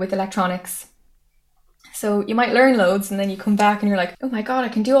 you know, with electronics. So you might learn loads and then you come back and you're like, oh my God, I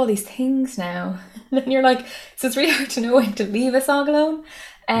can do all these things now. And then you're like, so it's really hard to know when to leave a song alone.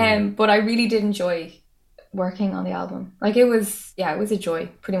 But I really did enjoy working on the album. Like it was a joy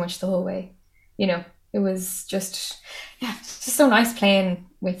pretty much the whole way. You know, it was just so nice playing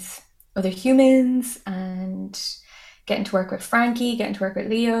with other humans and getting to work with Frankie, getting to work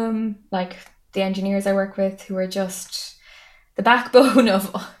with Liam, like the engineers I work with who are just the backbone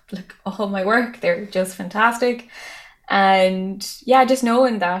of like all my work. They're just fantastic. And yeah, just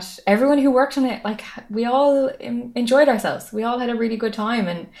knowing that everyone who worked on it, like we all enjoyed ourselves. We all had a really good time.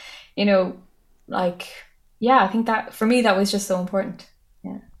 And, you know, like, yeah, I think that for me, that was just so important.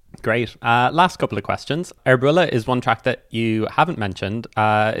 Yeah. Great. Last couple of questions. Arbulla is one track that you haven't mentioned.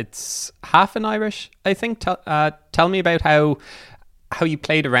 It's half in Irish, I think. Tell me about how you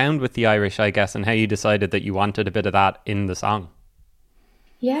played around with the Irish, I guess, and how you decided that you wanted a bit of that in the song.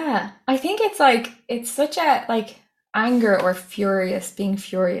 Yeah, I think it's such a like anger or being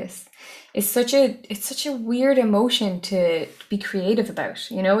furious is such a weird emotion to be creative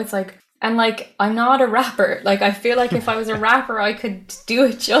about, you know. It's like, and like I'm not a rapper. Like I feel like if I was a rapper I could do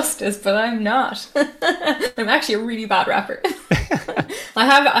it justice, but I'm not. I'm actually a really bad rapper. I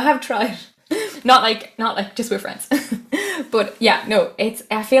have tried. Not like just with friends. But yeah, no,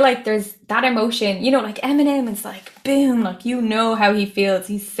 I feel like there's that emotion, you know, like Eminem, it's like boom, like you know how he feels,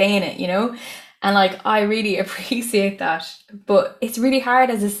 he's saying it, you know. And like, I really appreciate that. But it's really hard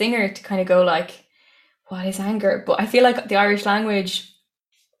as a singer to kind of go like, what is anger? But I feel like the Irish language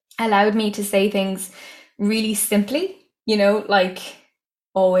allowed me to say things really simply, you know, like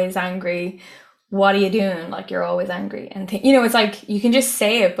always angry. What are you doing? Like you're always angry. And you know, it's like, you can just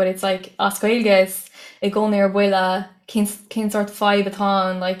say it, but it's like, Ascoilges, I go near Buila, Kin sort of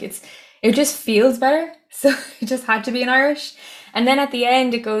baton. Like it just feels better. So it just had to be in Irish. And then at the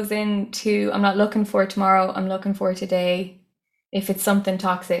end, it goes into, I'm not looking for tomorrow, I'm looking for today. If it's something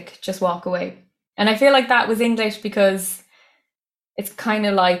toxic, just walk away. And I feel like that was English because it's kind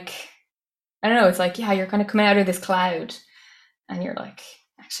of like, I don't know, it's like, yeah, you're kind of coming out of this cloud and you're like,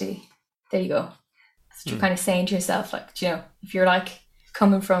 actually, there you go. That's what you're kind of saying to yourself, like, you know, if you're like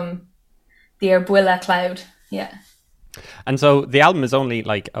coming from the Arbulla cloud, yeah. And so the album is only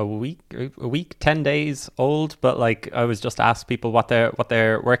like a week, 10 days old, but like I was just asked people what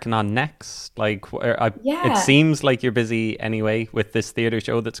they're working on next. Like, it seems like you're busy anyway with this theatre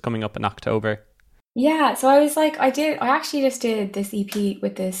show that's coming up in October. Yeah, so I was like, I actually just did this EP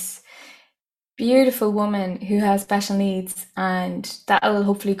with this beautiful woman who has special needs, and that'll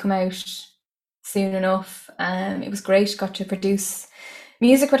hopefully come out soon enough. It was great, got to produce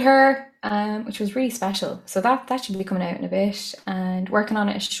music with her, which was really special. So that should be coming out in a bit. And working on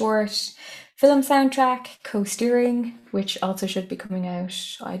a short film soundtrack, co-steering, which also should be coming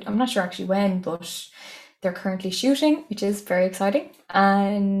out. I'm not sure actually when, but they're currently shooting, which is very exciting.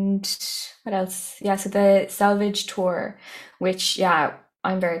 And what else? Yeah, so the Salvage tour, which, yeah,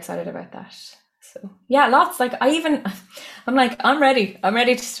 I'm very excited about that. So yeah, lots. Like I'm like, I'm ready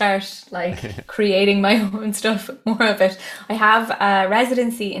to start like creating my own stuff, more of it. I have a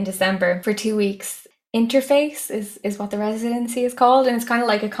residency in December for 2 weeks. Interface is what the residency is called, and it's kind of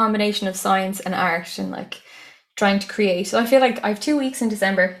like a combination of science and art and like trying to create. So I feel like I have 2 weeks in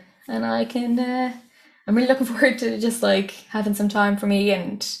December, and I can I'm really looking forward to just like having some time for me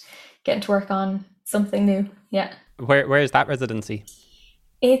and getting to work on something new. Yeah. Where is that residency?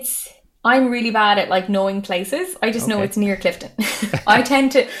 I'm really bad at like knowing places. I just know it's near Clifton. I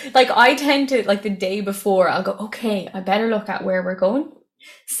tend to like the day before I'll go, okay, I better look at where we're going.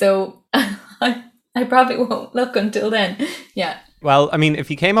 So I probably won't look until then. Yeah. Well, I mean, if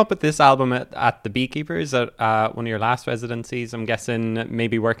you came up with this album at the Beekeepers at one of your last residencies, I'm guessing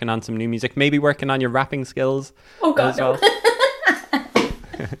maybe working on some new music, maybe working on your rapping skills. Oh God, as well.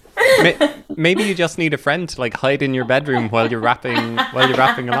 Maybe you just need a friend to like hide in your bedroom while you're rapping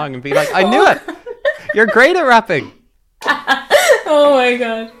along and be like, I knew it. You're great at rapping. Oh my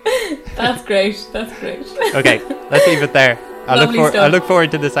god. That's great. That's great. Okay, let's leave it there. I look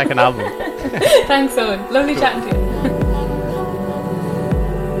forward to the second album. Thanks, Owen. Lovely chatting to you.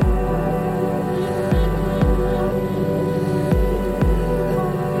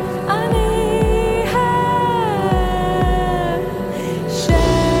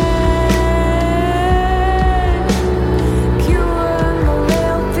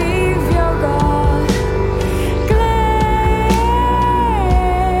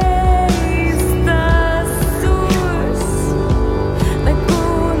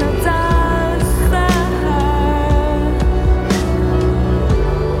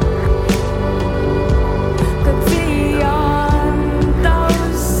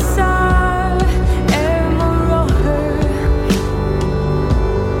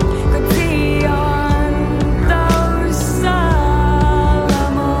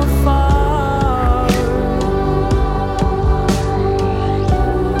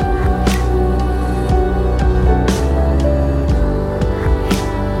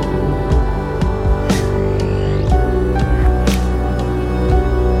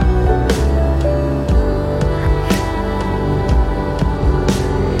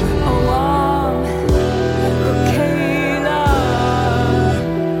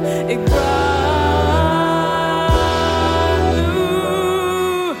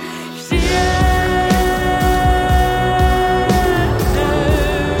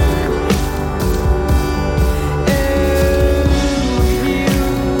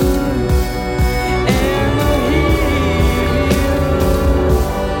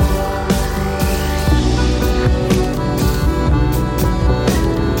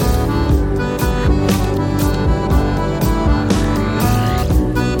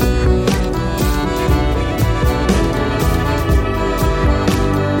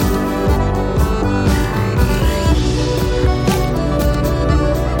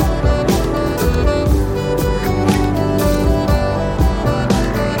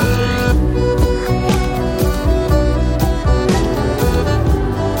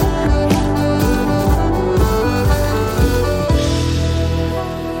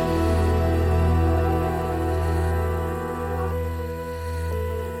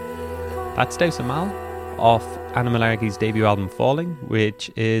 That's Douse of Mal off Anna Mullarkey's debut album Falling,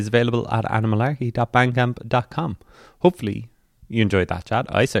 which is available at annamularkey.bandcamp.com. Hopefully you enjoyed that chat.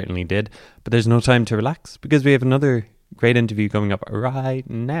 I certainly did. But there's no time to relax because we have another great interview coming up right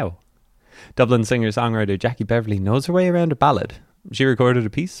now. Dublin singer-songwriter Jackie Beverly knows her way around a ballad. She recorded a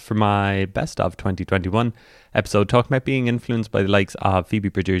piece for my Best of 2021 episode talking about being influenced by the likes of Phoebe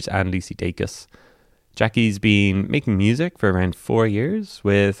Bridgers and Lucy Dacus. Jackie's been making music for around 4 years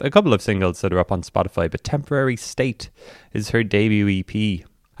with a couple of singles that are up on Spotify, but Temporary State is her debut EP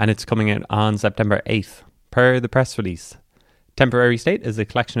and it's coming out on September 8th per the press release. Temporary State is a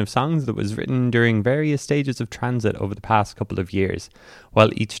collection of songs that was written during various stages of transit over the past couple of years.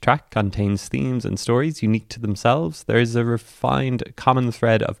 While each track contains themes and stories unique to themselves, there is a refined common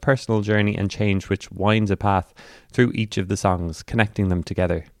thread of personal journey and change which winds a path through each of the songs, connecting them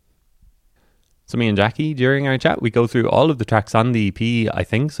together. So me and Jackie, during our chat, we go through all of the tracks on the EP, I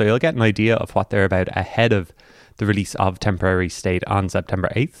think, so you'll get an idea of what they're about ahead of the release of Temporary State on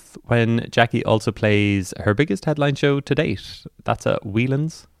September 8th, when Jackie also plays her biggest headline show to date. That's at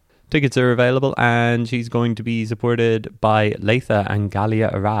Whelan's. Tickets are available and she's going to be supported by Leitha and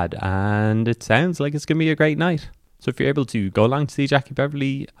Galia Arad, and it sounds like it's going to be a great night. So if you're able to, go along to see Jackie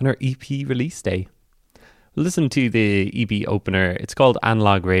Beverly on her EP release day. Listen to the EP opener. It's called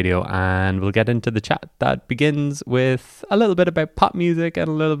Analog Radio, and we'll get into the chat that begins with a little bit about pop music and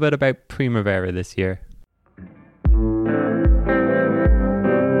a little bit about Primavera this year.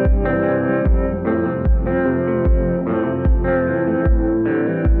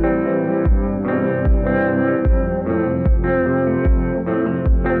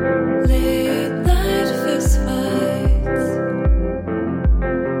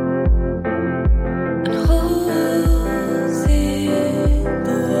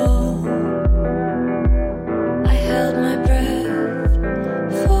 I held my breath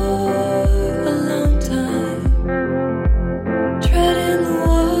for a long time.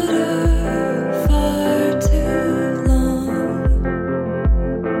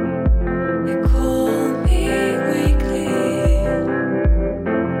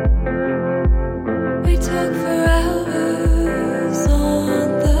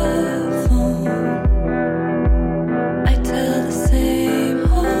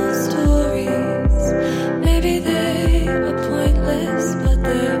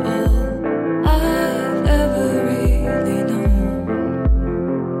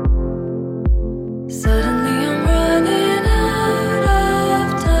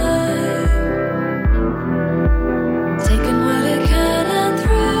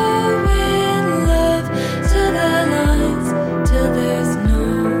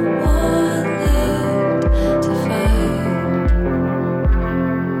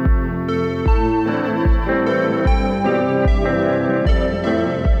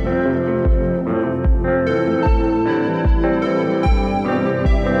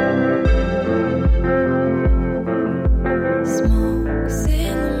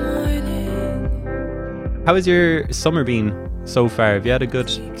 How has your summer been so far? Have you had a good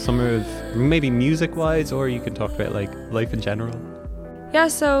summer of maybe music wise, or you can talk about like life in general? Yeah,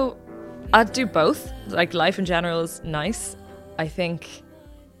 so I'd do both. Like life in general is nice. I think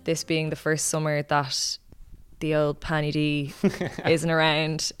this being the first summer that the old Panny D isn't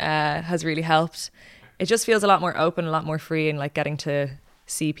around has really helped. It just feels a lot more open, a lot more free, and like getting to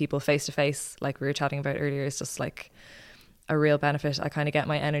see people face to face, like we were chatting about earlier, is just like a real benefit. I kind of get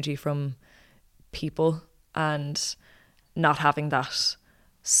my energy from people, and not having that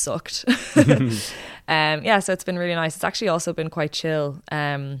sucked. Yeah, so it's been really nice. It's actually also been quite chill.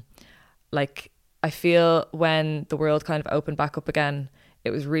 Like I feel when the world kind of opened back up again,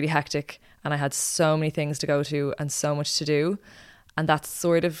 it was really hectic and I had so many things to go to and so much to do, and that's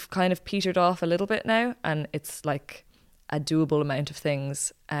sort of kind of petered off a little bit now, and it's like a doable amount of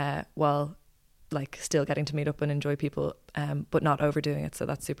things while like still getting to meet up and enjoy people, but not overdoing it. So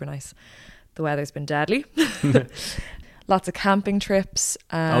that's super nice. The weather's been deadly. Lots of camping trips.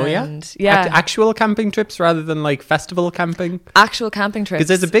 And, yeah. Actual camping trips rather than like festival camping? Actual camping trips. Because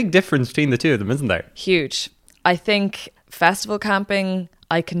there's a big difference between the two of them, isn't there? Huge. I think festival camping,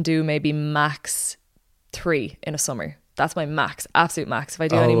 I can do maybe max 3 in a summer. That's my max, absolute max. If I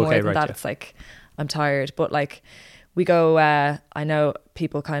do any more than that, it's like I'm tired. But like we go, I know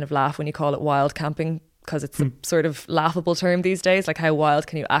people kind of laugh when you call it wild camping, because it's a sort of laughable term these days, like how wild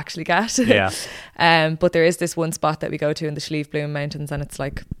can you actually get? Yeah. But there is this one spot that we go to in the Schlievebloem Mountains, and it's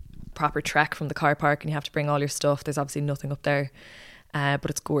like proper trek from the car park, and you have to bring all your stuff. There's obviously nothing up there, but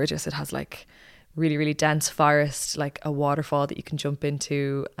it's gorgeous. It has like really, really dense forest, like a waterfall that you can jump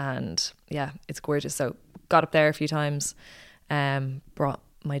into, and yeah, it's gorgeous. So got up there a few times, brought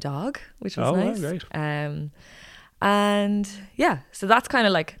my dog, which was nice. Right. And yeah, so that's kind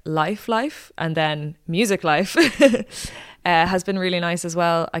of like life, and then music life has been really nice as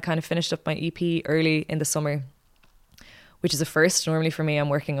well. I kind of finished up my EP early in the summer, which is a first. Normally for me, I'm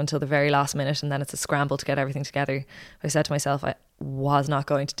working until the very last minute, and then it's a scramble to get everything together. I said to myself, I was not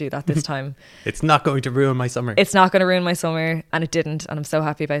going to do that this time. It's not going to ruin my summer. It's not going to ruin my summer, and it didn't, and I'm so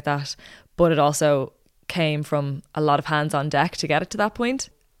happy about that. But it also came from a lot of hands on deck to get it to that point.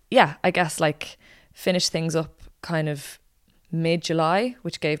 Yeah, I guess like finish things up kind of mid-July,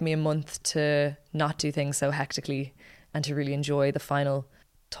 which gave me a month to not do things so hectically and to really enjoy the final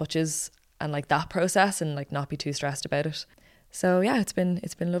touches and like that process, and like not be too stressed about it. So yeah, it's been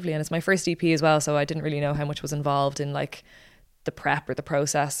lovely, and it's my first EP as well, so I didn't really know how much was involved in like the prep or the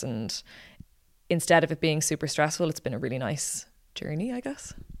process, and instead of it being super stressful, it's been a really nice journey, I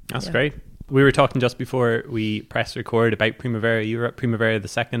guess. That's great. We were talking just before we pressed record about Primavera. You were at Primavera the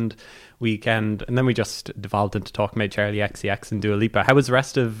second weekend, and then we just devolved into talking about Charlie XCX and Dua Lipa. How was the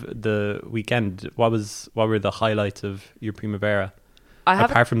rest of the weekend? What were the highlights of your Primavera?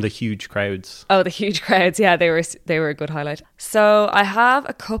 Apart from the huge crowds. Oh, the huge crowds. Yeah, they were a good highlight. So I have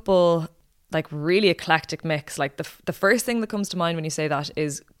a couple like really eclectic mix. Like the first thing that comes to mind when you say that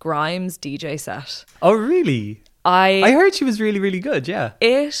is Grimes' DJ set. Oh, really? I heard she was really, really good, yeah.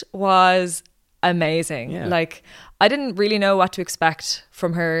 It was amazing. Yeah. Like, I didn't really know what to expect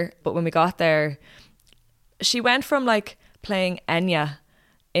from her, but when we got there, she went from like playing Enya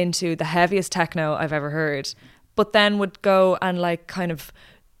into the heaviest techno I've ever heard, but then would go and like kind of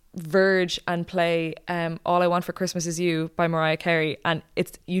verge and play All I Want for Christmas Is You by Mariah Carey, and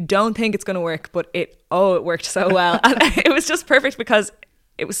you don't think it's going to work, but it worked so well. And it was just perfect because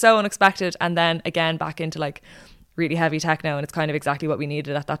it was so unexpected, and then again back into like really heavy techno, and it's kind of exactly what we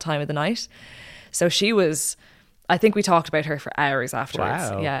needed at that time of the night. So she was, I think we talked about her for hours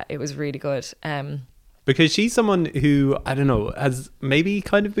afterwards. Wow. Yeah, it was really good. Because she's someone who, I don't know, has maybe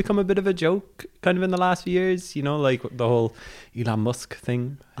kind of become a bit of a joke kind of in the last few years, you know, like the whole Elon Musk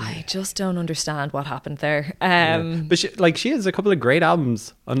thing. I just don't understand what happened there. But she has a couple of great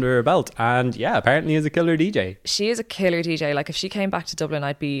albums under her belt, and yeah, apparently is a killer DJ. She is a killer DJ. Like if she came back to Dublin,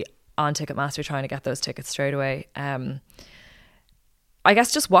 I'd be on Ticketmaster trying to get those tickets straight away. I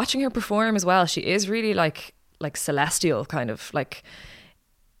guess just watching her perform as well, she is really like celestial, kind of like,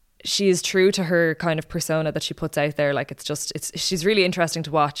 she is true to her kind of persona that she puts out there. Like she's really interesting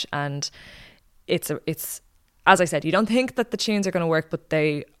to watch, and it's as I said, you don't think that the tunes are going to work, but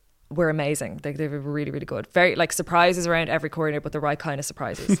they were amazing. They were really, really good. Very like surprises around every corner, but the right kind of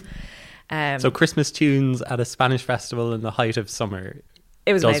surprises. So Christmas tunes at a Spanish festival in the height of summer.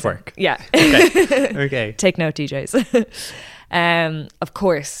 It was does amazing. Work. Yeah. Okay. Take note, DJs. Of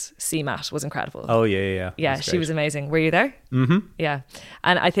course, CMAT was incredible. Oh yeah. Yeah, she was amazing. Were you there? Mm-hmm. Yeah.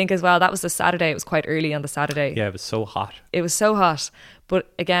 And I think as well, that was the Saturday. It was quite early on the Saturday. Yeah, it was so hot. It was so hot.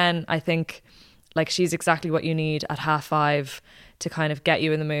 But again, I think like she's exactly what you need at 5:30 to kind of get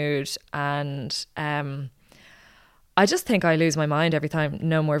you in the mood. And I just think I lose my mind every time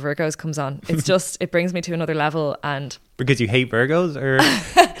No More Virgos comes on. It's just, it brings me to another level. And because you hate Virgos, or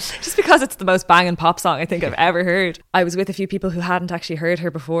just because it's the most banging pop song I think I've ever heard. I was with a few people who hadn't actually heard her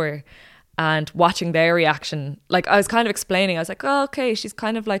before, and watching their reaction, like I was kind of explaining, I was like, oh, okay, she's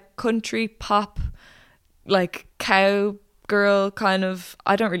kind of like country pop, like cow girl kind of,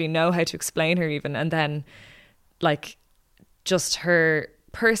 I don't really know how to explain her even. And then like just her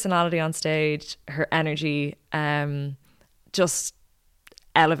personality on stage, her energy, just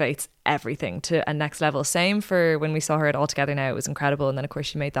elevates everything to a next level. Same for when we saw her at All Together Now, it was incredible. And then of course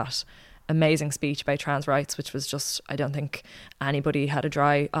she made that amazing speech about trans rights, which was just, I don't think anybody had a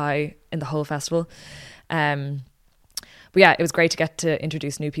dry eye in the whole festival. But yeah, it was great to get to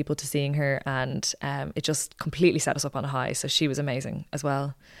introduce new people to seeing her, and it just completely set us up on a high. So she was amazing as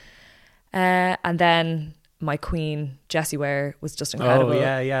well. And then my queen, Jessie Ware, was just incredible.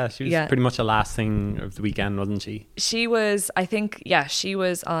 Oh, yeah. She was pretty much the last thing of the weekend, wasn't she? She was, I think, she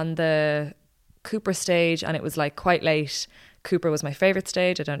was on the Cooper stage, and it was like quite late. Cooper was my favourite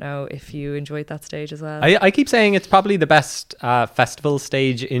stage. I don't know if you enjoyed that stage as well. I keep saying it's probably the best festival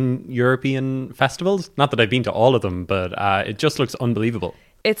stage in European festivals. Not that I've been to all of them, but it just looks unbelievable.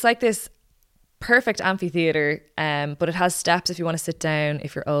 It's like this perfect amphitheatre, but it has steps if you want to sit down,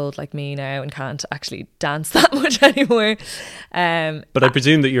 if you're old like me now and can't actually dance that much anymore. But I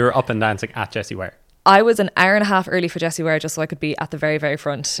presume that you're up and dancing at Jessie Ware. I was an hour and a half early for Jessie Ware just so I could be at the very, very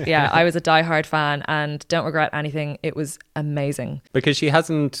front. Yeah, I was a diehard fan and don't regret anything. It was amazing. Because she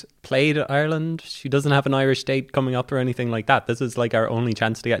hasn't played Ireland. She doesn't have an Irish date coming up or anything like that. This is like our only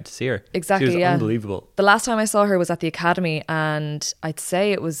chance to get to see her. Exactly, she was unbelievable. The last time I saw her was at the Academy, and I'd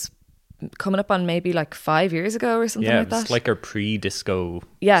say it was coming up on maybe like 5 years ago or something like that. Yeah, it's like her pre-disco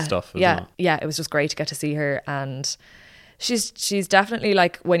stuff. Yeah, it was just great to get to see her. And she's definitely,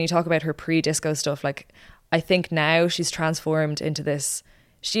 like, when you talk about her pre-disco stuff, like, I think now she's transformed into this,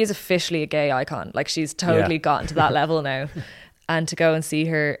 she is officially a gay icon. Like, she's totally gotten to that level now. And to go and see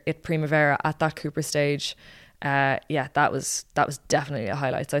her at Primavera at that Cooper stage, that was definitely a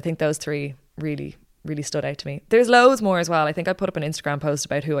highlight. So I think those three really, really stood out to me. There's loads more as well. I think I put up an Instagram post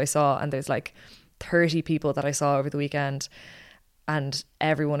about who I saw, and there's like 30 people that I saw over the weekend, and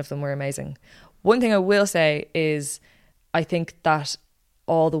every one of them were amazing. One thing I will say is I think that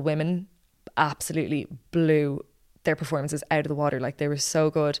all the women absolutely blew their performances out of the water. Like, they were so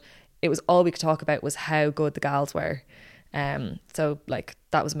good. It was all we could talk about was how good the gals were. So like,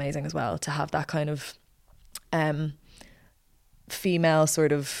 that was amazing as well, to have that kind of female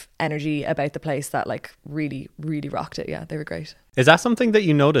sort of energy about the place that like really, really rocked it. Yeah, they were great. Is that something that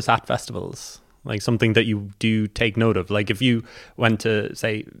you notice at festivals? Like, something that you do take note of? Like, if you went to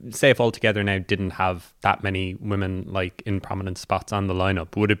say if All Together Now didn't have that many women like in prominent spots on the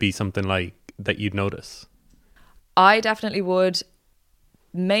lineup, would it be something like that you'd notice? I definitely would.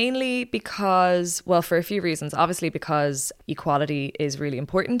 Mainly because, well, for a few reasons. Obviously because equality is really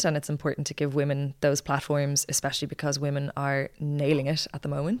important, and it's important to give women those platforms, especially because women are nailing it at the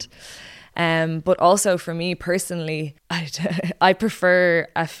moment. But also for me personally, I prefer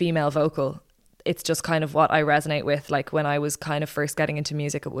a female vocal. It's just kind of what I resonate with. Like, when I was kind of first getting into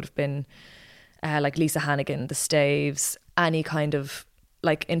music, it would have been like Lisa Hannigan, the Staves, any kind of,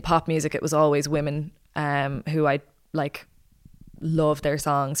 like, in pop music, it was always women who I like love their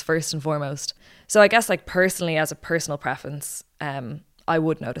songs first and foremost. So I guess, like, personally, as a personal preference, I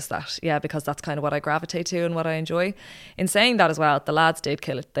would notice that, yeah, because that's kind of what I gravitate to and what I enjoy. In saying that as well, the lads did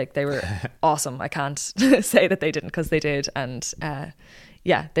kill it. Like, they were awesome. I can't say that they didn't, because they did. And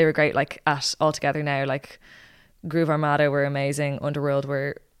yeah, they were great. Like, at All Together Now, like, Groove Armada were amazing, Underworld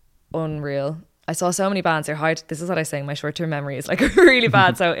were unreal. I saw so many bands. They're hard. This is what I say, my short-term memory is like really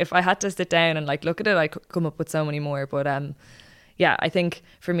bad. So if I had to sit down and like look at it, I could come up with so many more. But yeah, I think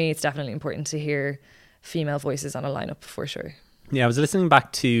for me, it's definitely important to hear female voices on a lineup for sure. Yeah, I was listening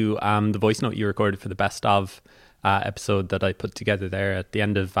back to the voice note you recorded for the best of episode that I put together there at the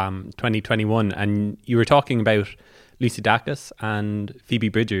end of 2021, and you were talking about Lucy Dacus and Phoebe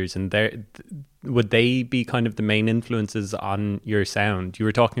Bridgers, and would they be kind of the main influences on your sound? You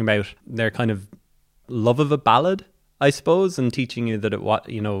were talking about their kind of love of a ballad, I suppose, and teaching you that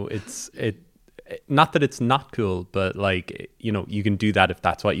it's not that it's not cool, but like, you can do that if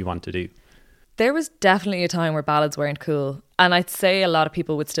that's what you want to do. There was definitely a time where ballads weren't cool, and I'd say a lot of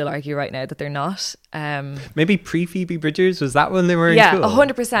people would still argue right now that they're not. Maybe pre-Phoebe Bridgers, was that when they weren't cool? Yeah,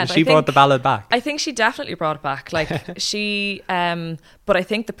 100%. She brought the ballad back. I think she definitely brought it back. Like, she, but I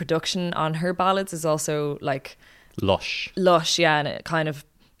think the production on her ballads is also like lush, yeah, and it kind of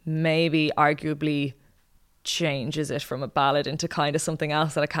maybe arguably changes it from a ballad into kind of something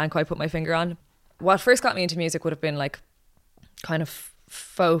else that I can't quite put my finger on. what first got me into music would have been like kind of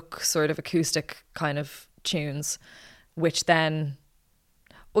folk sort of acoustic kind of tunes, which then,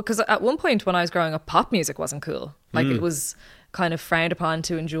 well, because at one point when I was growing up, pop music wasn't cool. Like it was kind of frowned upon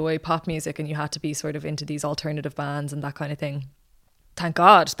to enjoy pop music, and you had to be sort of into these alternative bands and that kind of thing. Thank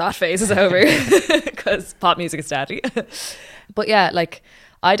God that phase is over, because pop music is deadly. But yeah, like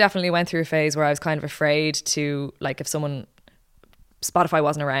I definitely went through a phase where I was kind of afraid to, like, if Spotify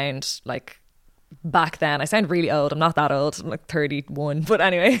wasn't around, like back then. I sound really old. I'm not that old. I'm like 31. But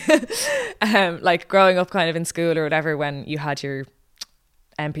anyway, like growing up kind of in school or whatever, when you had your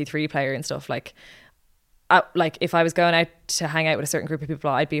MP3 player and stuff, like if I was going out to hang out with a certain group of people,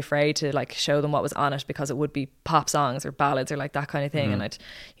 I'd be afraid to like show them what was on it, because it would be pop songs or ballads or like that kind of thing. And I'd,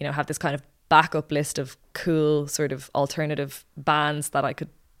 have this kind of backup list of cool sort of alternative bands that I could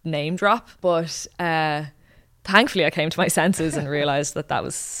name drop. But thankfully I came to my senses and realised that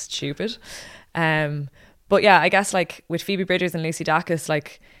was stupid. But yeah, I guess like with Phoebe Bridgers and Lucy Dacus,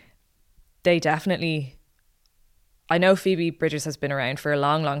 like they definitely, I know Phoebe Bridgers has been around for a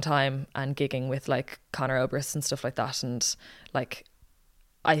long, long time and gigging with like Conor Oberst and stuff like that. And like,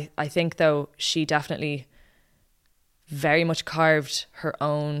 I think though she definitely very much carved her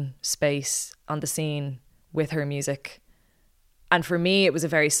own space on the scene with her music. And for me, it was a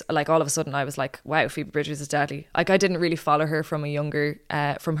very, like, all of a sudden I was like, wow, Phoebe Bridgers is deadly. Like I didn't really follow her from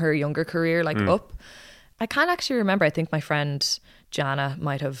her younger career, like up. I can't actually remember. I think my friend Jana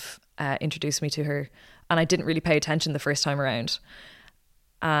might have introduced me to her, and I didn't really pay attention the first time around.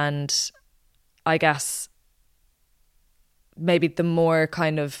 And I guess maybe the more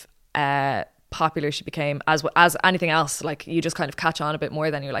kind of popular she became, as anything else, like you just kind of catch on a bit more,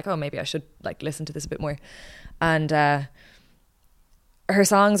 then you're like, oh, maybe I should like listen to this a bit more. And her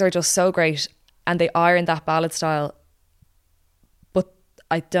songs are just so great, and they are in that ballad style. But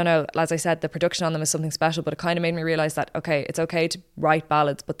I don't know, as I said, the production on them is something special, but it kind of made me realise that, okay, it's okay to write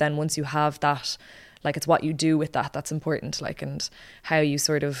ballads, but then once you have that, like it's what you do with that that's important, like, and how you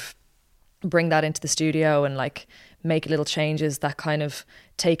sort of bring that into the studio and like make little changes that kind of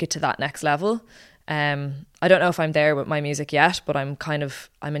take it to that next level. I don't know if I'm there with my music yet, but I'm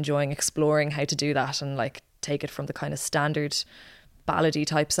enjoying exploring how to do that and like take it from the kind of standard ballady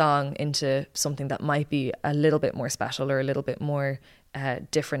type song into something that might be a little bit more special or a little bit more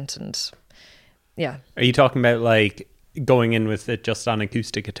different. And yeah. Are you talking about like going in with it just on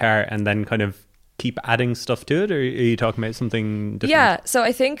acoustic guitar and then kind of keep adding stuff to it, or are you talking about something different? Yeah, so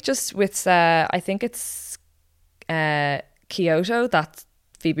I think just with I think it's Kyoto, that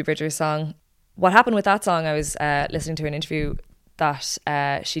Phoebe Bridgers song. What happened with that song, I was listening to an interview that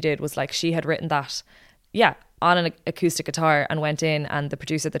she did, was like she had written that on an acoustic guitar and went in, and the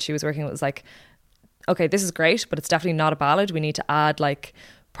producer that she was working with was like, okay, this is great, but it's definitely not a ballad. We need to add like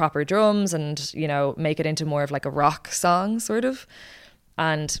proper drums and, make it into more of like a rock song sort of.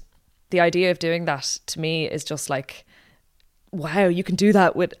 And the idea of doing that to me is just like, wow, you can do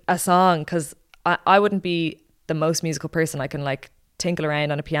that with a song, because I wouldn't be the most musical person. I can like tinkle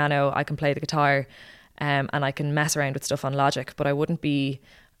around on a piano, I can play the guitar, and I can mess around with stuff on Logic, but I wouldn't be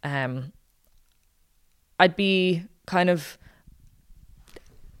I'd be kind of,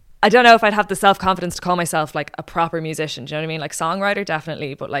 I don't know if I'd have the self-confidence to call myself like a proper musician. Do you know what I mean? Like songwriter,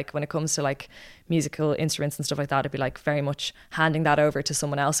 definitely. But like when it comes to like musical instruments and stuff like that, I'd be like very much handing that over to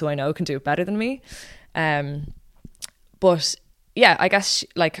someone else who I know can do it better than me. But yeah, I guess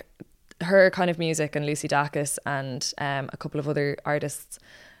like her kind of music and Lucy Dacus and a couple of other artists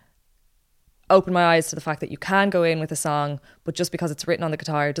opened my eyes to the fact that you can go in with a song, but just because it's written on the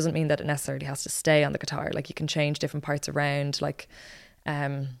guitar doesn't mean that it necessarily has to stay on the guitar. Like you can change different parts around. Like, I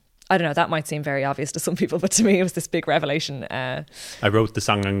don't know, that might seem very obvious to some people, but to me it was this big revelation. I wrote the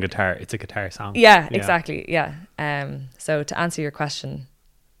song on guitar. It's a guitar song. Yeah, exactly. Yeah. So to answer your question,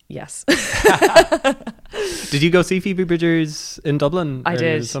 yes. Did you go see Phoebe Bridgers in Dublin? I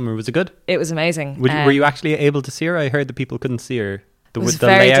did. Summer? Was it good? It was amazing. Were you actually able to see her? I heard that people couldn't see her. With the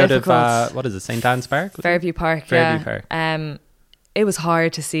layout difficult. Of what is it, St. Anne's Park? Fairview Park. Fairview Park. It was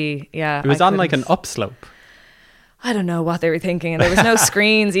hard to see. Yeah, it was on like an upslope. I don't know what they were thinking, and there was no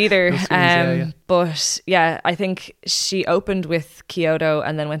screens either. But yeah, I think she opened with Kyoto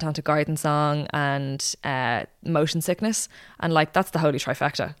and then went on to Garden Song and Motion Sickness, and like that's the holy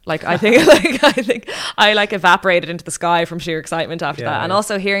trifecta. Like I think I like evaporated into the sky from sheer excitement after that, and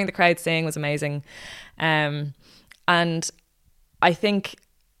also hearing the crowd sing was amazing. And I think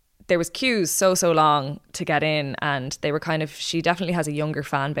there was queues so long to get in, and they were kind of, she definitely has a younger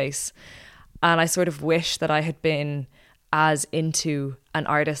fan base. And I sort of wish that I had been as into an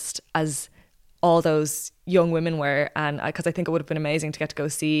artist as all those young women were, and because I think it would have been amazing to get to go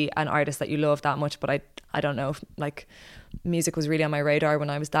see an artist that you love that much, but I don't know if like music was really on my radar when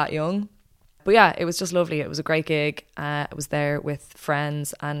I was that young. But yeah, it was just lovely. It was a great gig. I was there with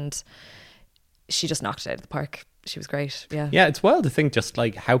friends and she just knocked it out of the park. She was great. Yeah, it's wild to think just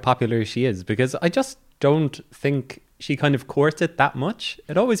like how popular she is, because I just don't think she kind of courts it that much.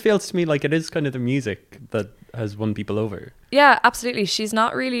 It always feels to me like it is kind of the music that has won people over. Yeah, absolutely. She's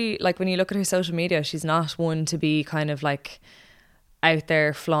not really, like, when you look at her social media, she's not one to be kind of like out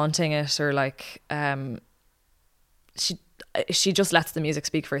there flaunting it, or like she just lets the music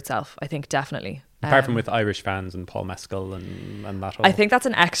speak for itself, I think, definitely. Apart from with Irish fans and Paul Mescal and that whole... I think that's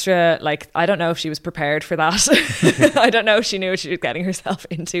an extra, like, I don't know if she was prepared for that. I don't know if she knew what she was getting herself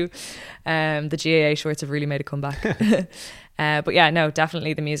into. The GAA shorts have really made a comeback. But yeah, no,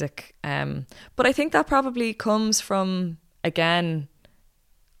 definitely the music. But I think that probably comes from, again,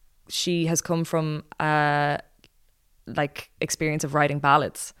 she has come from like experience of writing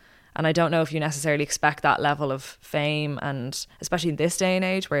ballads. And I don't know if you necessarily expect that level of fame, and especially in this day and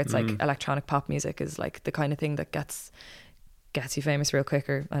age where it's like electronic pop music is like the kind of thing that gets you famous real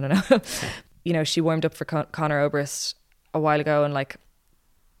quicker. I don't know. You know, she warmed up for Conor Oberst a while ago, and like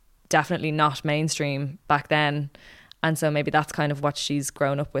definitely not mainstream back then. And so maybe that's kind of what she's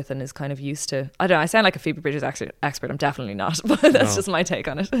grown up with and is kind of used to. I don't know, I sound like a Phoebe Bridgers expert. I'm definitely not, but that's just my take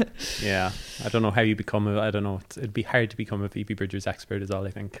on it. Yeah, I don't know how you become I don't know, it'd be hard to become a Phoebe Bridgers expert is all I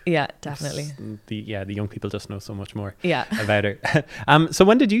think. Yeah, definitely. The young people just know so much more about her. So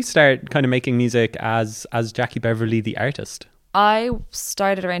when did you start kind of making music as Jackie Beverly the artist? I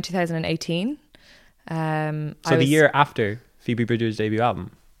started around 2018. So the year after Phoebe Bridgers' debut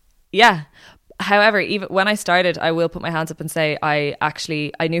album? Yeah. However, even when I started, I will put my hands up and say I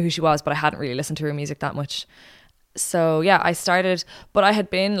knew who she was, but I hadn't really listened to her music that much. So yeah, I started, but I had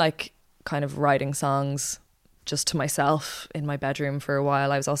been like kind of writing songs just to myself in my bedroom for a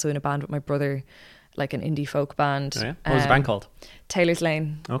while. I was also in a band with my brother, like an indie folk band. Oh yeah? What was the band called? Taylor's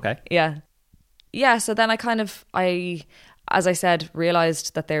Lane. Okay. Yeah. So then I as I said,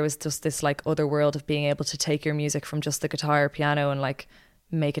 realised that there was just this like other world of being able to take your music from just the guitar or piano and like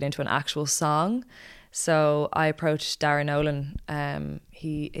make it into an actual song. So I approached Dara Nolan.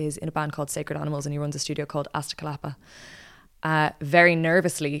 He is in a band called Sacred Animals and he runs a studio called Astakalapa. Very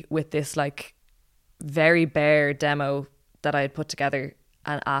nervously with this like very bare demo that I had put together,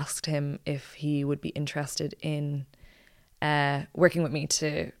 and asked him if he would be interested in working with me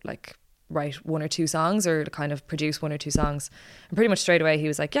to like write one or two songs or to kind of produce one or two songs. And pretty much straight away he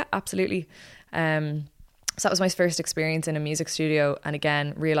was like, yeah, absolutely. So that was my first experience in a music studio, and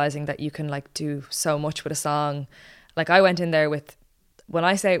again realizing that you can like do so much with a song. Like I went in there with, when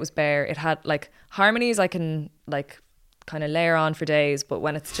I say it was bare, it had like harmonies I can like kind of layer on for days, but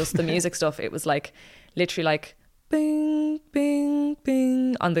when it's just the music stuff, it was like literally like bing bing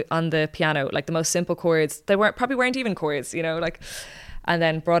bing on the piano, like the most simple chords. They probably weren't even chords, you know, like. And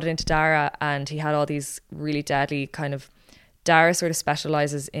then brought it into Dara, and he had all these really deadly kind of, Dara sort of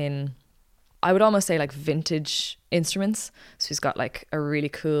specializes in, I would almost say like vintage instruments. So he's got like a really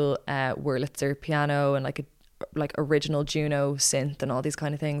cool Wurlitzer piano and like original Juno synth and all these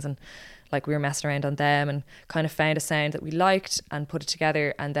kind of things. And like we were messing around on them and kind of found a sound that we liked and put it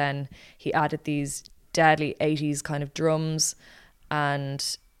together. And then he added these deadly 80s kind of drums.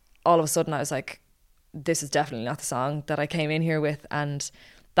 And all of a sudden I was like, this is definitely not the song that I came in here with. And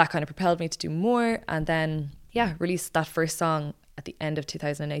that kind of propelled me to do more. And then, yeah, released that first song at the end of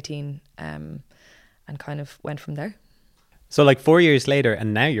 2018 and kind of went from there. So like 4 years later,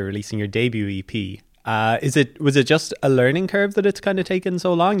 and now you're releasing your debut EP. Was it just a learning curve that it's kind of taken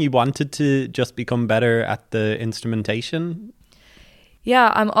so long? You wanted to just become better at the instrumentation?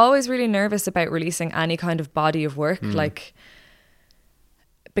 Yeah, I'm always really nervous about releasing any kind of body of work, like,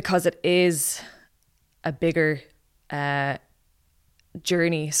 because it is a bigger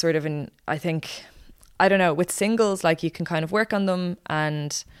journey sort of. And I think, I don't know, with singles, like you can kind of work on them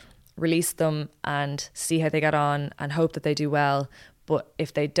and release them and see how they get on and hope that they do well. But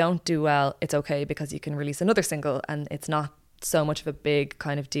if they don't do well, it's okay, because you can release another single and it's not so much of a big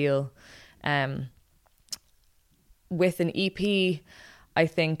kind of deal. With an EP, I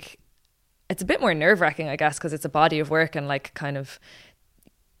think it's a bit more nerve-wracking, I guess, because it's a body of work and like kind of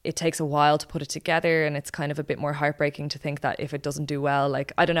it takes a while to put it together, and it's kind of a bit more heartbreaking to think that if it doesn't do well,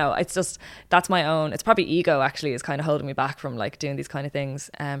 like, I don't know, it's just, that's my own, it's probably ego actually is kind of holding me back from like doing these kind of things.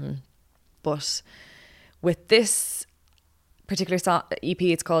 But with this particular EP,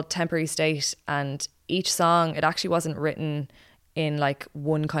 it's called Temporary State, and each song, it actually wasn't written in like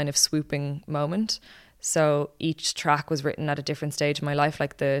one kind of swooping moment. So each track was written at a different stage of my life,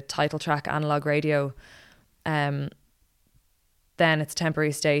 like the title track, Analog Radio. Then it's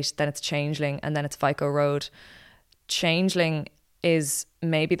Temporary State, then it's Changeling, and then it's Vico Road. Changeling is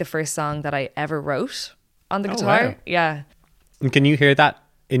maybe the first song that I ever wrote on the guitar. Wow. Yeah. And can you hear that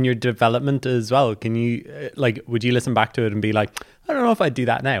in your development as well? Can you, like, would you listen back to it and be like, I don't know if I'd do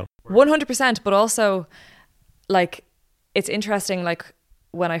that now? 100%. But also, like, it's interesting, like,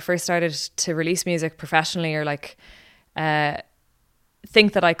 when I first started to release music professionally, or like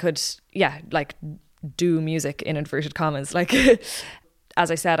think that I could, like do music in inverted commas. Like,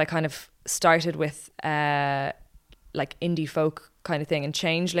 as I said, I kind of started with like indie folk kind of thing, and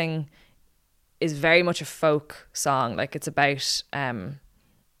Changeling is very much a folk song. Like, it's about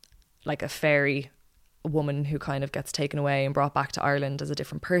like a fairy woman who kind of gets taken away and brought back to Ireland as a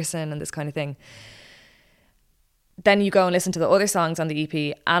different person and this kind of thing. Then you go and listen to the other songs on the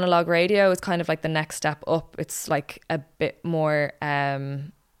EP. Analog Radio is kind of like the next step up. It's like a bit more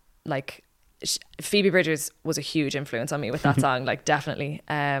like Phoebe Bridgers was a huge influence on me with that song, like definitely.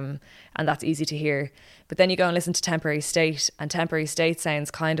 And that's easy to hear. But then you go and listen to Temporary State, and Temporary State sounds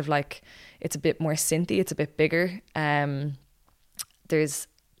kind of like, it's a bit more synthy, it's a bit bigger. There's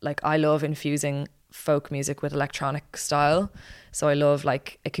like, I love infusing folk music with electronic style. So I love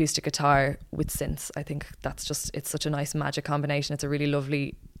like acoustic guitar with synths. I think that's just, it's such a nice magic combination. It's a really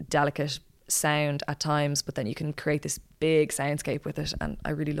lovely, delicate sound at times, but then you can create this big soundscape with it, and I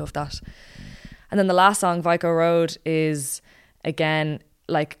really love that. And then the last song, Vico Road, is again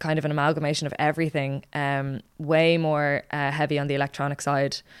like kind of an amalgamation of everything, way more heavy on the electronic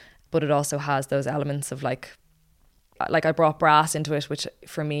side, but it also has those elements of like I brought brass into it, which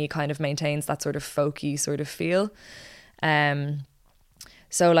for me kind of maintains that sort of folky sort of feel.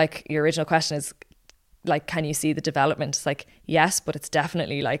 So like your original question is like, can you see the development? It's like, yes, but it's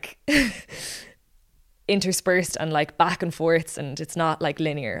definitely like interspersed and like back and forths, and it's not like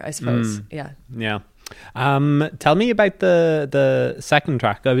linear, I suppose. Yeah. Tell me about the second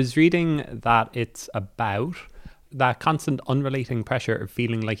track. I was reading that it's about that constant unrelating pressure of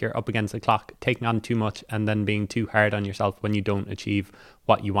feeling like you're up against the clock, taking on too much, and then being too hard on yourself when you don't achieve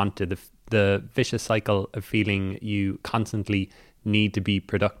what you wanted. The vicious cycle of feeling you constantly need to be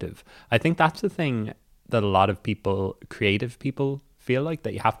productive. I think that's the thing that a lot of people, creative people, feel like,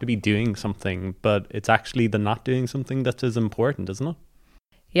 that you have to be doing something, but it's actually the not doing something that's as important, isn't it?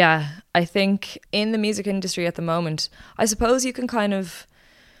 Yeah, I think in the music industry at the moment, I suppose you can kind of,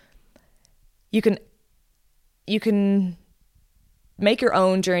 you can make your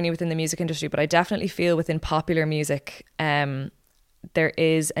own journey within the music industry, but I definitely feel within popular music, there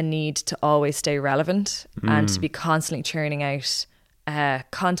is a need to always stay relevant and to be constantly churning out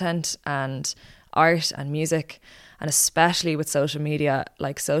content and art and music. And especially with social media,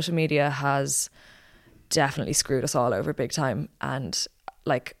 like social media has definitely screwed us all over big time. And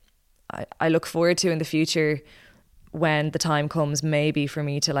like I look forward to in the future, when the time comes maybe for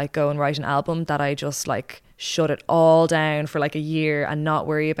me to like go and write an album, that I just like shut it all down for like a year and not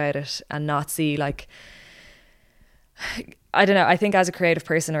worry about it and not see like, I don't know, I think as a creative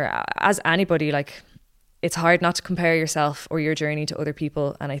person or as anybody, like it's hard not to compare yourself or your journey to other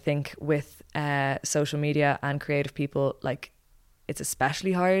people. And I think with social media and creative people, like it's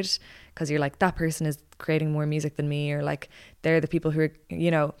especially hard because you're like, that person is creating more music than me, or like they're the people who are,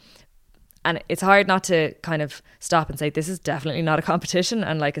 you know, and it's hard not to kind of stop and say, this is definitely not a competition.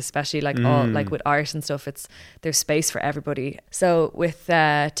 And like, especially like all like with art and stuff, there's space for everybody. So with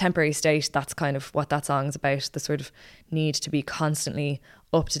Temporary State, that's kind of what that song is about. The sort of need to be constantly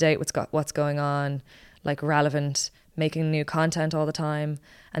up to date with what's going on, like relevant, making new content all the time.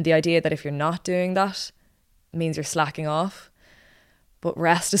 And the idea that if you're not doing that means you're slacking off. But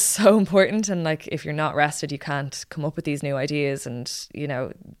rest is so important. And like, if you're not rested, you can't come up with these new ideas, and, you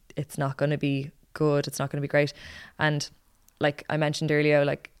know, it's not going to be good. It's not going to be great. And like I mentioned earlier,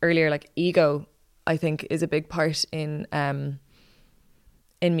 like ego, I think, is a big part in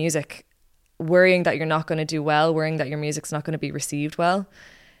music. Worrying that you're not going to do well, worrying that your music's not going to be received well,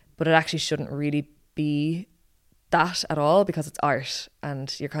 but it actually shouldn't really be that at all, because it's art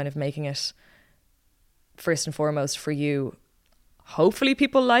and you're kind of making it first and foremost for you. Hopefully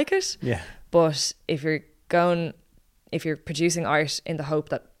people like it. Yeah. But if you're producing art in the hope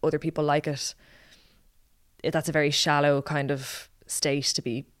that other people like it, that's a very shallow kind of state to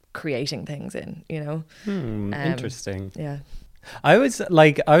be creating things in, you know? Interesting. Yeah. I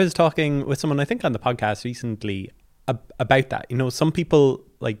was talking with someone, I think on the podcast recently, about that. You know, some people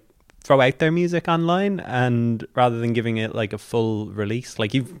like throw out their music online, and rather than giving it like a full release,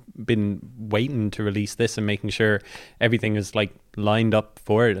 like you've been waiting to release this and making sure everything is like lined up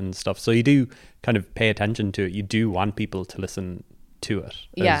for it and stuff. So you do kind of pay attention to it. You do want people to listen to it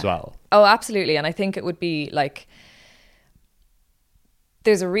as well. Oh, absolutely. And I think it would be like,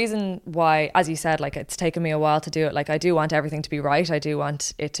 there's a reason why, as you said, like it's taken me a while to do it. Like I do want everything to be right. I do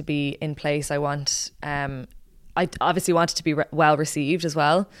want it to be in place. I want, I obviously want it to be well received as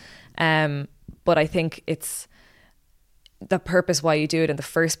well. But I think it's the purpose why you do it in the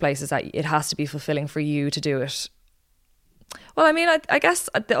first place is that it has to be fulfilling for you to do it. Well, I mean, I guess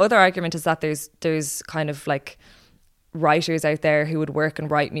the other argument is that there's kind of like writers out there who would work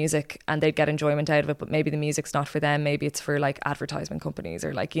and write music and they'd get enjoyment out of it, but maybe the music's not for them. Maybe it's for like advertisement companies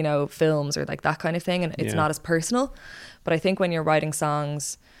or like, you know, films or like that kind of thing, and it's not as personal. But I think when you're writing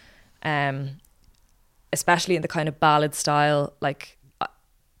songs, especially in the kind of ballad style, like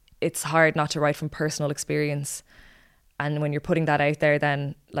it's hard not to write from personal experience. And when you're putting that out there,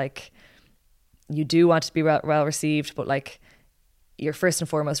 then like you do want it to be well received, but like you're first and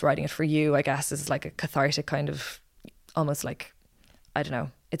foremost writing it for you, I guess, is like a cathartic kind of, almost like, I don't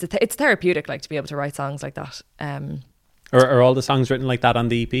know, it's therapeutic, like to be able to write songs like that. Are all the songs written like that on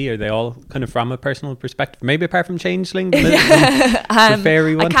the EP? Are they all kind of from a personal perspective? Maybe apart from Changeling, the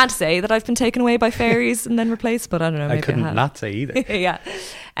fairy one? I can't say that I've been taken away by fairies and then replaced, but I don't know. Maybe I couldn't not say either.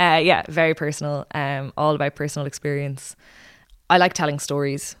 Yeah, very personal. All about personal experience. I like telling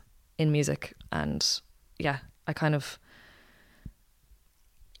stories in music, and yeah, I kind of,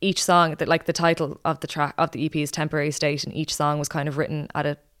 each song, that like the title of the track of the EP is Temporary State, and each song was kind of written at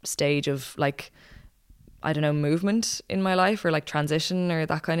a stage of like, I don't know, movement in my life or like transition or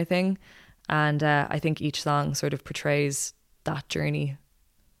that kind of thing. And I think each song sort of portrays that journey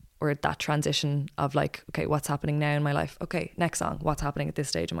or that transition of like, okay, what's happening now in my life? Okay, next song, what's happening at this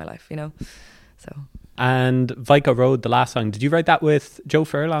stage in my life, you know? So. And Vico Road, the last song, did you write that with Joe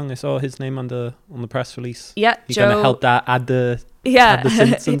Furlong? I saw his name on the press release. Yeah, he kind of helped that add the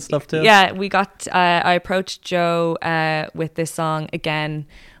synths and stuff too. Yeah, we got, I approached Joe with this song again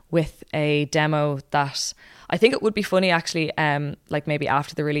with a demo that I think it would be funny actually, like maybe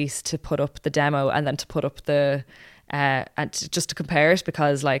after the release to put up the demo and then to put up the and just to compare it,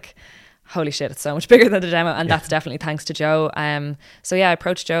 because like holy shit, it's so much bigger than the demo, and that's definitely thanks to Joe. So yeah, I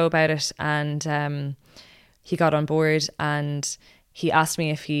approached Joe about it, and he got on board, and he asked me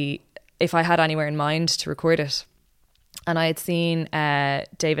if I had anywhere in mind to record it. And I had seen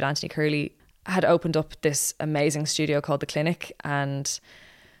David Anthony Curley had opened up this amazing studio called The Clinic, and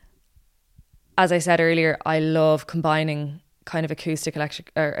as I said earlier, I love combining kind of acoustic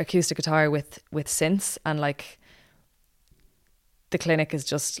guitar with synths, and like The Clinic is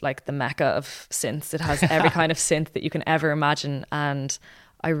just like the mecca of synths. It has every kind of synth that you can ever imagine, and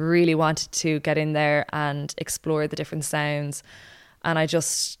I really wanted to get in there and explore the different sounds, and I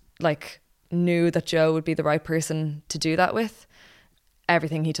just like knew that Joe would be the right person to do that with.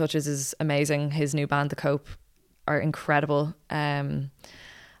 Everything he touches is amazing. His new band, The Cope, are incredible. So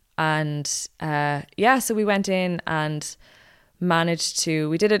we went in and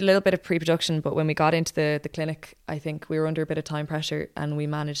we did a little bit of pre-production, but when we got into the Clinic, I think we were under a bit of time pressure, and we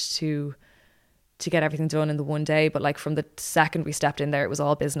managed to get everything done in the one day. But like from the second we stepped in there, it was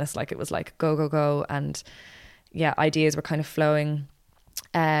all business. Like it was like go, go, go. And yeah, ideas were kind of flowing.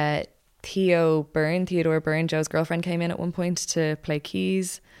 Theodore Byrne, Joe's girlfriend, came in at one point to play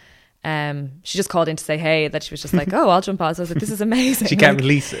keys. She just called in to say hey, that she was just like, oh, I'll jump on. So I was like, this is amazing. She can't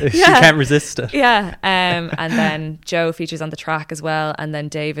release it. She can't resist it. Yeah. And then Joe features on the track as well, and then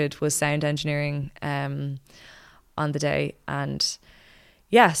David was sound engineering on the day. And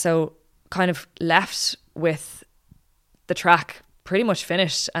yeah, so kind of left with the track pretty much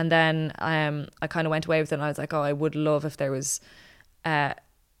finished, and then I kind of went away with it, and I was like, oh, I would love if there was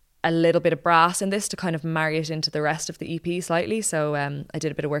a little bit of brass in this to kind of marry it into the rest of the EP slightly. So I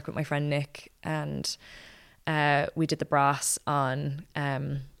did a bit of work with my friend Nick, and we did the brass on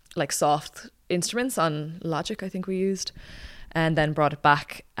like soft instruments on Logic, I think we used, and then brought it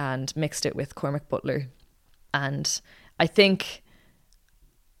back and mixed it with Cormac Butler. And I think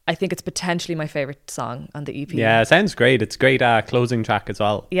it's potentially my favourite song on the EP. Yeah, it sounds great. It's a great closing track as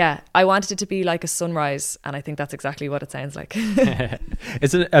well. Yeah, I wanted it to be like a sunrise, and I think that's exactly what it sounds like.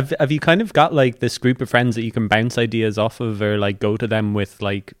 Have you kind of got like this group of friends that you can bounce ideas off of, or like go to them with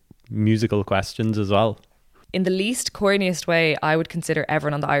like musical questions as well? In the least corniest way, I would consider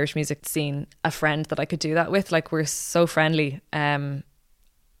everyone on the Irish music scene a friend that I could do that with. Like, we're so friendly.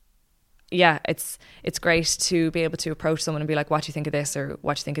 Yeah, it's great to be able to approach someone and be like, what do you think of this, or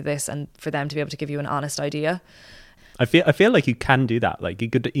what do you think of this, and for them to be able to give you an honest idea. I feel like you can do that. Like you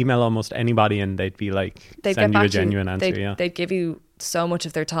could email almost anybody and they'd be like, send you a genuine answer. They'd give you so much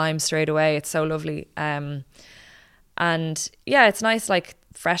of their time straight away. It's so lovely. And yeah, it's nice, like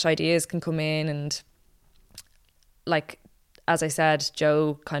fresh ideas can come in, and like, as I said,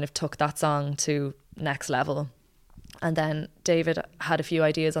 Joe kind of took that song to next level. And then David had a few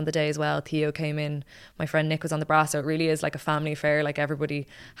ideas on the day as well. Theo came in. My friend Nick was on the brass. So it really is like a family affair. Like everybody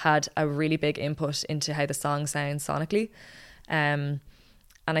had a really big input into how the song sounds sonically. And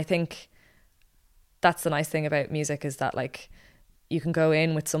I think that's the nice thing about music, is that like you can go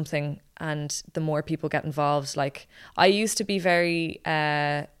in with something, and the more people get involved, like I used to be very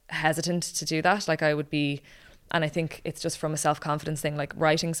hesitant to do that. Like I would be, and I think it's just from a self-confidence thing, like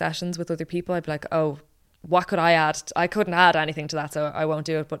writing sessions with other people, I'd be like, oh, what could I add? I couldn't add anything to that, so I won't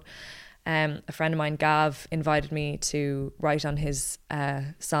do it. But a friend of mine, Gav, invited me to write on his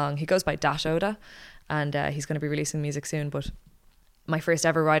song. He goes by Dash Oda, and he's going to be releasing music soon. But my first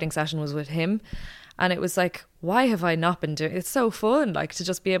ever writing session was with him, and it was like, why have I not been doing it? It's so fun, like to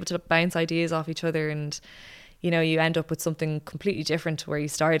just be able to bounce ideas off each other, and you know, you end up with something completely different to where you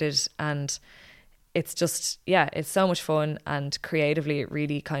started, and it's just, yeah, it's so much fun, and creatively it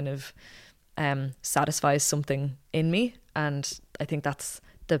really kind of satisfies something in me, and I think that's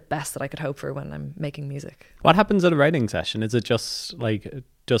the best that I could hope for when I'm making music. What happens at a writing session? Is it just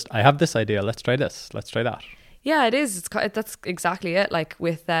I have this idea, let's try this, let's try that? Yeah, it is. That's exactly it. Like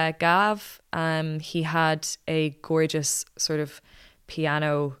with Gav, he had a gorgeous sort of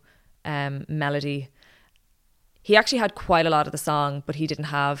piano melody. He actually had quite a lot of the song, but he didn't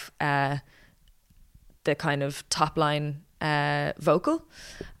have the kind of top line vocal,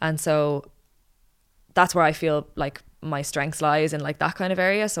 and so that's where I feel like my strengths lies, in like that kind of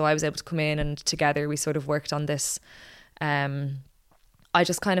area. So I was able to come in, and together we sort of worked on this. I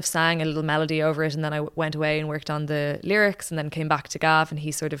just kind of sang a little melody over it, and then I went away and worked on the lyrics, and then came back to Gav, and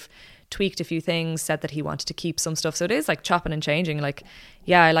he sort of tweaked a few things, said that he wanted to keep some stuff. So it is like chopping and changing, like,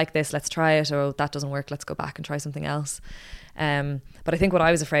 yeah, I like this, let's try it, or that doesn't work, let's go back and try something else. But I think what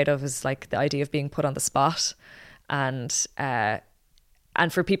I was afraid of is like the idea of being put on the spot, and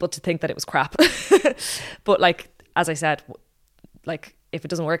for people to think that it was crap. But like, as I said, like if it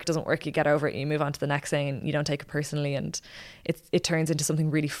doesn't work, it doesn't work. You get over it, you move on to the next thing, and you don't take it personally, and it turns into something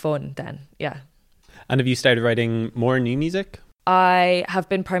really fun then. Yeah. And have you started writing more new music? I have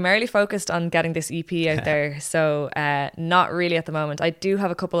been primarily focused on getting this EP out there, so not really at the moment. I do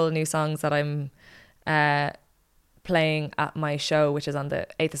have a couple of new songs that I'm playing at my show, which is on the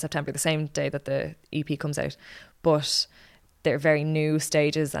 8th of September, the same day that the EP comes out, but they're very new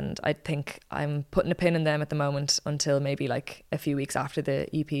stages, and I think I'm putting a pin in them at the moment until maybe like a few weeks after the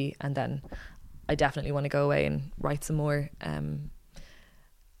EP, and then I definitely want to go away and write some more.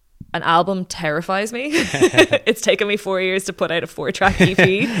 An album terrifies me. It's taken me 4 years to put out a 4-track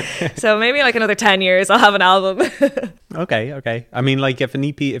EP, so maybe like another 10 years I'll have an album. Okay. I mean, like if an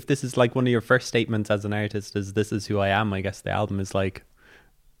EP, if this is like one of your first statements as an artist is this is who I am, I guess the album is like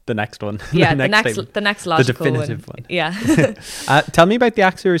the next one. Yeah, the next logical, the definitive one. Yeah. Tell me about the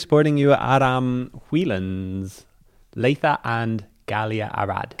acts who are supporting you at Whelan's, Leitha and Galia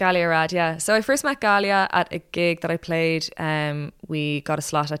Arad. Galia Arad, yeah. So I first met Galia at a gig that I played. We got a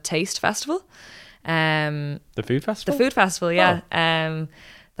slot at Taste Festival. The food festival? The food festival, yeah. Oh.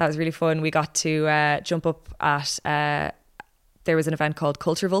 That was really fun. We got to jump up at, there was an event called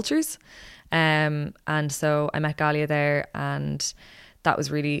Culture Vultures. And so I met Galia there, and that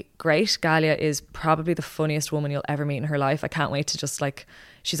was really great. Galia is probably the funniest woman you'll ever meet in her life. I can't wait to just like,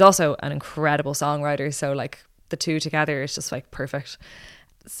 she's also an incredible songwriter. So like the two together is just like perfect.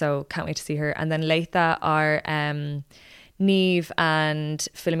 So can't wait to see her. And then Leitha are Niamh and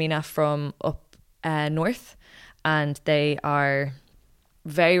Philomena from up north. And they are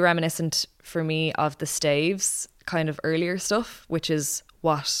very reminiscent for me of the Staves kind of earlier stuff, which is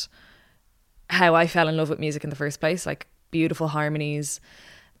how I fell in love with music in the first place. Like beautiful harmonies,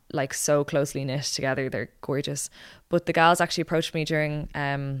 like so closely knit together. They're gorgeous. But the gals actually approached me during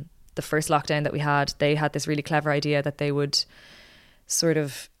the first lockdown that we had. They had this really clever idea that they would sort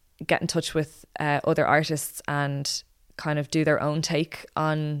of get in touch with other artists and kind of do their own take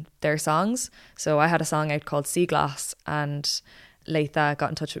on their songs. So I had a song out called Sea Glass, and Leitha got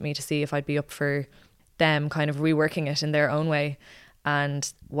in touch with me to see if I'd be up for them kind of reworking it in their own way.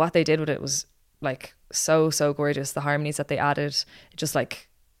 And what they did with it was like so gorgeous. The harmonies that they added, just like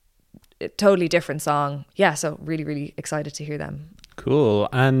a totally different song. Yeah, so really excited to hear them. Cool.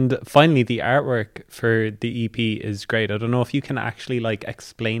 And finally, the artwork for the EP is great. I don't know if you can actually like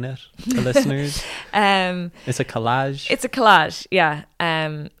explain it to listeners. It's a collage. It's a collage, yeah.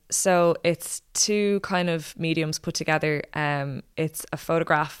 So it's two kind of mediums put together. It's a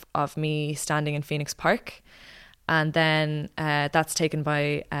photograph of me standing in Phoenix Park, and then that's taken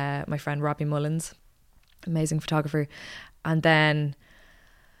by my friend Robbie Mullins, amazing photographer. And then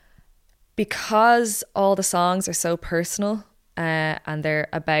because all the songs are so personal and they're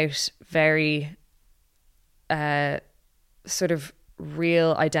about very sort of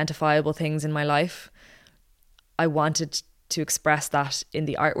real identifiable things in my life, I wanted to express that in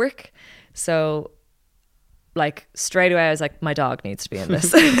the artwork. So like straight away I was like, my dog needs to be in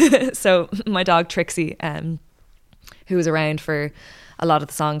this. So my dog Trixie, who was around for a lot of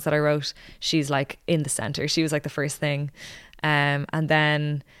the songs that I wrote, she's like in the center. She was like the first thing. And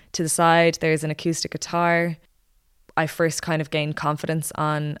then to the side there's an acoustic guitar. I first kind of gained confidence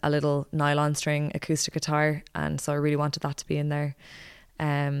on a little nylon string acoustic guitar, and so I really wanted that to be in there.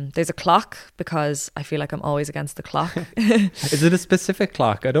 There's a clock because I feel like I'm always against the clock. Is it a specific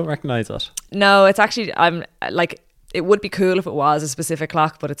clock? I don't recognize it. No, it's actually, I'm like, it would be cool if it was a specific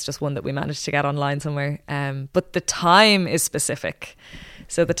clock, but it's just one that we managed to get online somewhere. But the time is specific.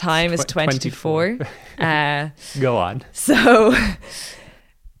 So the time is 20 to 4. Go on. So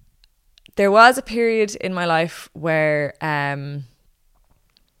there was a period in my life where I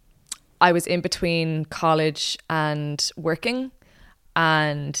was in between college and working,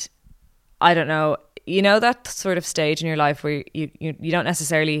 and I don't know, you know that sort of stage in your life where you don't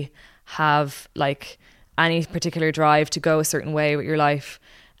necessarily have like any particular drive to go a certain way with your life.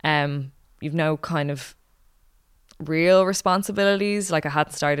 You've no kind of real responsibilities. Like I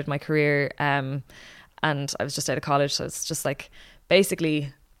hadn't started my career and I was just out of college, so it's just like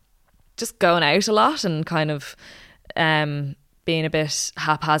basically just going out a lot and kind of being a bit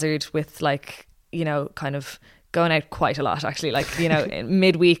haphazard with like, you know, kind of going out quite a lot actually, like, you know, in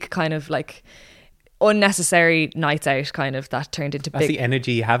midweek kind of like unnecessary nights out kind of that turned into That's big... the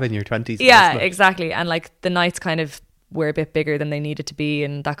energy you have in your 20s. Yeah, exactly. And like the nights kind of were a bit bigger than they needed to be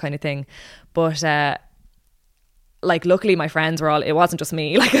and that kind of thing. But like luckily my friends were all, it wasn't just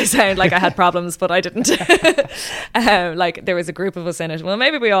me, like I sound like I had problems but I didn't. Like there was a group of us in it. Well,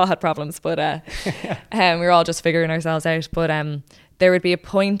 maybe we all had problems, but we were all just figuring ourselves out. But there would be a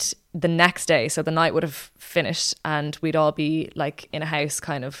point the next day, so the night would have finished and we'd all be like in a house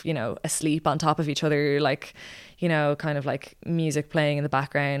kind of, you know, asleep on top of each other, like, you know, kind of like music playing in the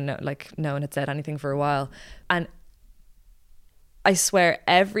background, like no one had said anything for a while. And I swear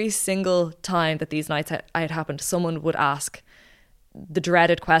every single time that these nights had happened, someone would ask the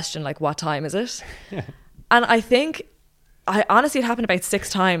dreaded question, like, what time is it? And I think, honestly, it happened about 6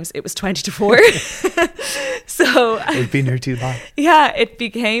 times. It was 20 to 4. So We've been here too long. Yeah, it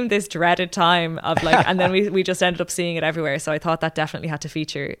became this dreaded time of like, and then we just ended up seeing it everywhere. So I thought that definitely had to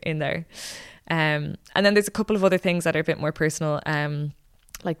feature in there. And then there's a couple of other things that are a bit more personal.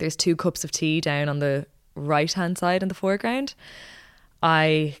 Like there's 2 cups of tea down on the right hand side in the foreground.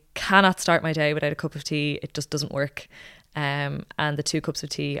 I cannot start my day without a cup of tea. It just doesn't work. And the 2 cups of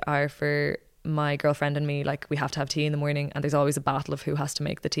tea are for my girlfriend and me. Like we have to have tea in the morning and there's always a battle of who has to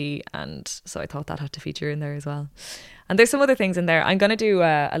make the tea, and so I thought that had to feature in there as well. And there's some other things in there. I'm going to do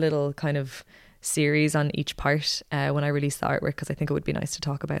a little kind of series on each part when I release the artwork, because I think it would be nice to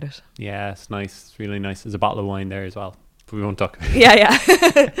talk about it. Yeah, it's nice. It's really nice. There's a bottle of wine there as well, but we won't talk. Yeah.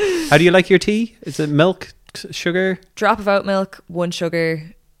 How do you like your tea? Is it milk, sugar? Drop of oat milk, 1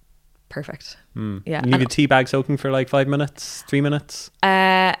 sugar. Perfect. Yeah. You leave a tea bag soaking for like 5 minutes, 3 minutes?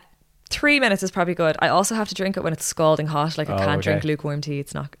 3 minutes is probably good. I also have to drink it when it's scalding hot. Like I can't drink lukewarm tea.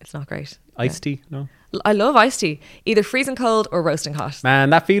 It's not great. Iced tea? No. I love iced tea, either freezing cold or roasting hot.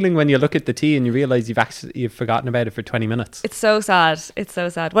 Man, that feeling when you look at the tea and you realise you've forgotten about it for 20 minutes. It's so sad. It's so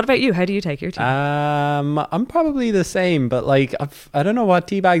sad. What about you? How do you take your tea? I'm probably the same, but like I don't know what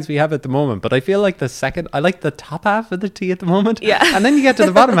tea bags we have at the moment, but I feel like I like the top half of the tea at the moment. Yeah. And then you get to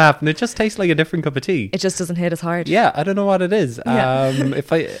the bottom half and it just tastes like a different cup of tea. It just doesn't hit as hard. Yeah, I don't know what it is. Yeah.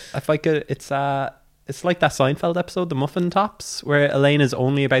 If I could, it's like that Seinfeld episode, The Muffin Tops, where Elaine is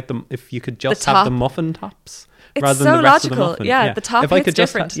only about if you could just have the muffin tops. It's rather so than the rest logical. Of the muffin. Yeah, the top if I could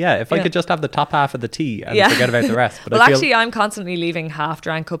just different. I could just have the top half of the tea and forget about the rest. But well, actually, I'm constantly leaving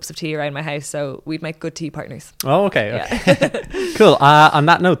half-drank cups of tea around my house, so we'd make good tea partners. Oh, okay. Yeah. Cool. On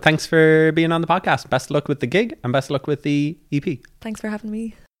that note, thanks for being on the podcast. Best of luck with the gig and best of luck with the EP. Thanks for having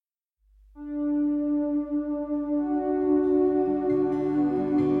me.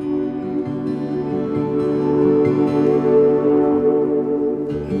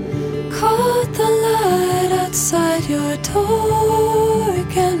 Outside your door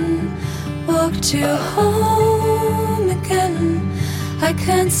again, walked you home again. I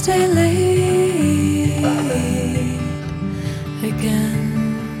can't stay late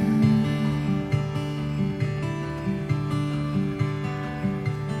again.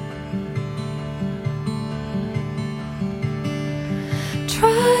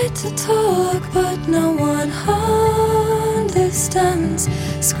 tried to talk, but no one understands.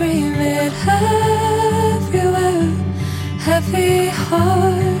 Scream it everywhere. Heavy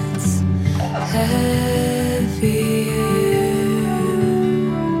hearts, heavy air.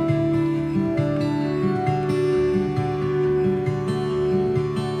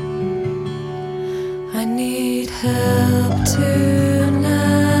 I need help to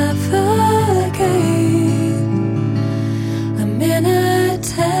navigate. I'm in a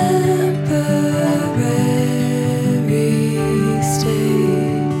temporary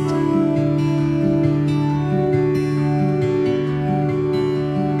state.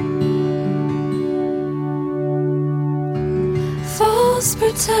 False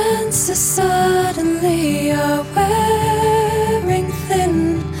pretenses suddenly are wearing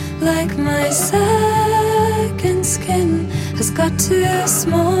thin, like my second skin has got too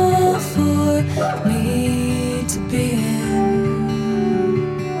small for me to be in.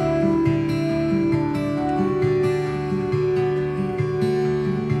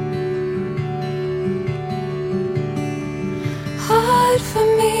 Hard for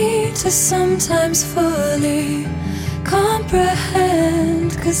me to sometimes fully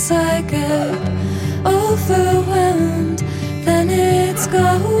comprehend, 'cause I get overwhelmed, then it's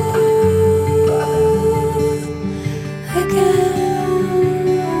gone again.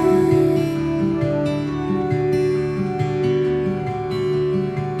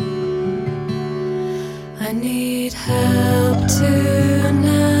 I need help to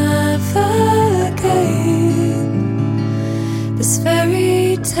navigate this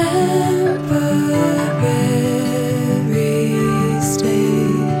very temporary state.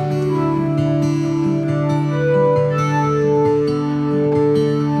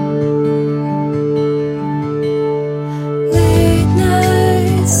 Late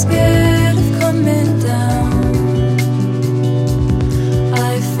nights, scared of coming down.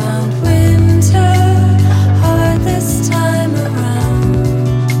 I found winter hard this time around.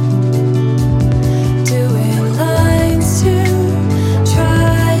 Doing lines to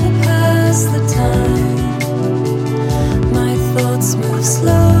try to pass the time. My thoughts move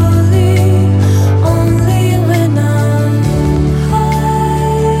slowly, only when I'm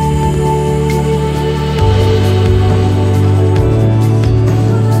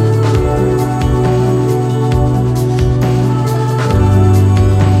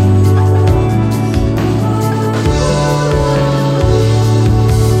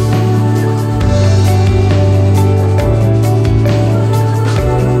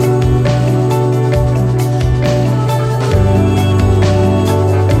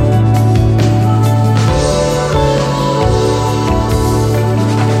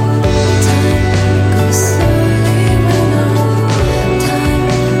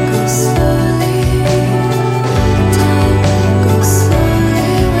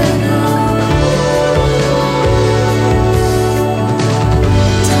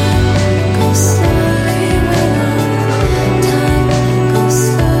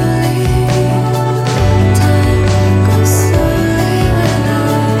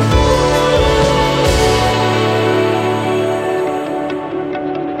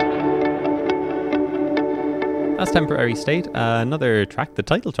That's Temporary State, another track, the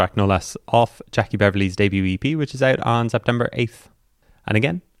title track no less, off Jackie Beverly's debut EP, which is out on September 8th. And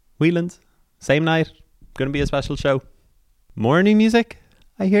again, Whelan's, same night, going to be a special show. More new music,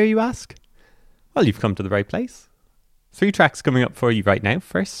 I hear you ask? Well, you've come to the right place. 3 tracks coming up for you right now.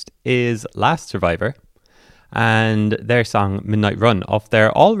 First is Last Survivor and their song Midnight Run off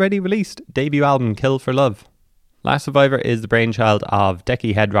their already released debut album Kill for Love. Last Survivor is the brainchild of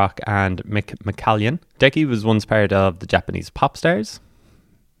Decky Headrock and Mick McCallion. Decky was once part of the Japanese Pop Stars.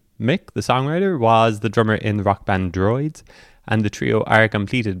 Mick, the songwriter, was the drummer in the rock band Droids, and the trio are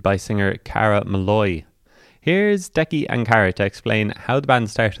completed by singer Cara Malloy. Here's Decky and Cara to explain how the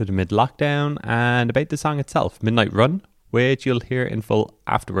band started amid lockdown and about the song itself, Midnight Run, which you'll hear in full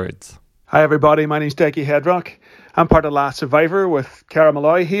afterwards. Hi everybody, my name's Decky Headrock. I'm part of Last Survivor with Cara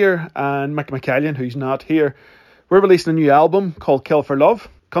Malloy here and Mick McCallion, who's not here. We're releasing a new album called Kill for Love.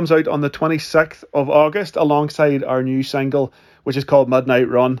 Comes out on the 26th of August alongside our new single, which is called Midnight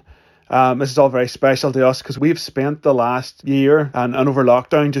Run. This is all very special to us because we've spent the last year and over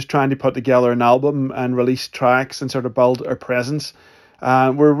lockdown just trying to put together an album and release tracks and sort of build our presence.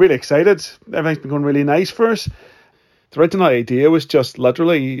 We're really excited. Everything's been going really nice for us. The original idea was just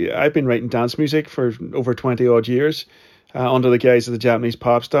literally, I've been writing dance music for over 20 odd years under the guise of the Japanese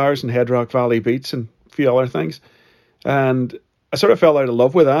Pop Stars and Headrock Valley Beats and a few other things. And I sort of fell out of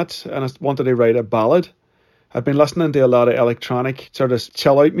love with that and I wanted to write a ballad. I've been listening to a lot of electronic sort of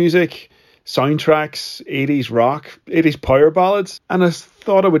chill out music soundtracks, 80s rock, 80s power ballads, and I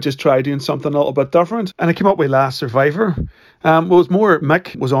thought I would just try doing something a little bit different. And I came up with Last Survivor. Well, it was more,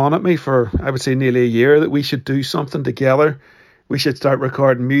 Mick was on at me for, I would say, nearly a year that we should do something together. We should start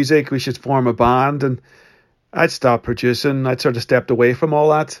recording music, we should form a band, and I'd stopped producing. I'd sort of stepped away from all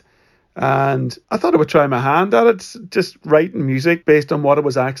that. And I thought I would try my hand at it, just writing music based on what I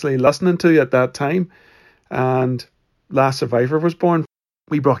was actually listening to at that time. And Last Survivor was born.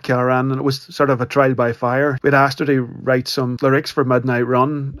 We brought Cara in, and it was sort of a trial by fire. We'd asked her to write some lyrics for Midnight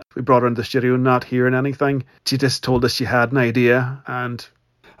Run. We brought her into the studio, not hearing anything. She just told us she had an idea, and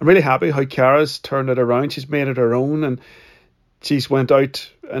I'm really happy how Cara's turned it around. She's made it her own, and she's went out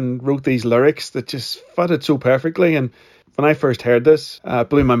and wrote these lyrics that just fitted so perfectly. And when I first heard this, it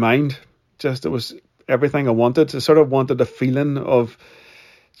blew my mind. Just, it was everything I wanted. I sort of wanted a feeling of,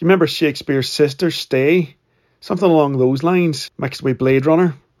 you remember Shakespeare's sister, Stay? Something along those lines, mixed with Blade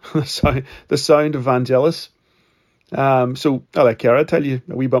Runner, the sound of Vangelis. So I'll let Cara tell you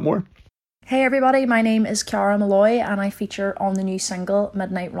a wee bit more. Hey everybody, my name is Cara Malloy and I feature on the new single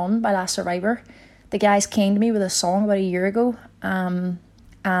Midnight Run by Last Survivor. The guys came to me with a song about a year ago,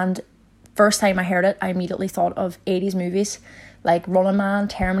 and first time I heard it, I immediately thought of 80s movies like Running Man,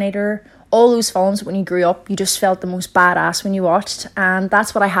 Terminator, all those films. When you grew up, you just felt the most badass when you watched, and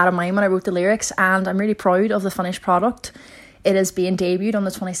that's what I had in mind when I wrote the lyrics, and I'm really proud of the finished product. It is being debuted on the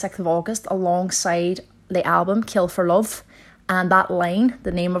 26th of August alongside the album Kill for Love, and that line,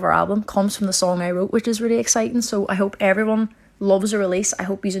 the name of our album, comes from the song I wrote, which is really exciting. So I hope everyone loves the release. I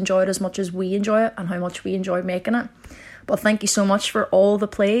hope you enjoy it as much as we enjoy it and how much we enjoyed making it. But thank you so much for all the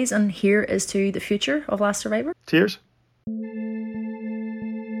plays, and here is to the future of Last Survivor. Cheers.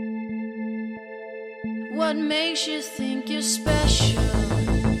 What makes you think you're special?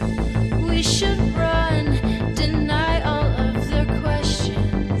 We should run, deny all of their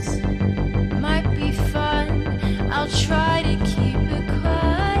questions. Might be fun, I'll try to keep it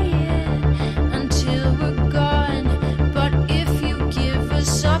quiet until we're gone. But if you give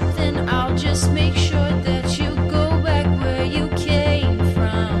us up, then I'll just make sure that you go back where you came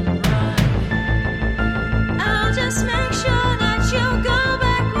from. Run. I'll just make sure that you go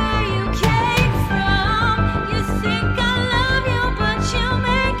back where you came from. You think I love you, but you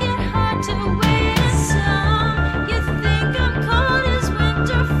make it hard to wait.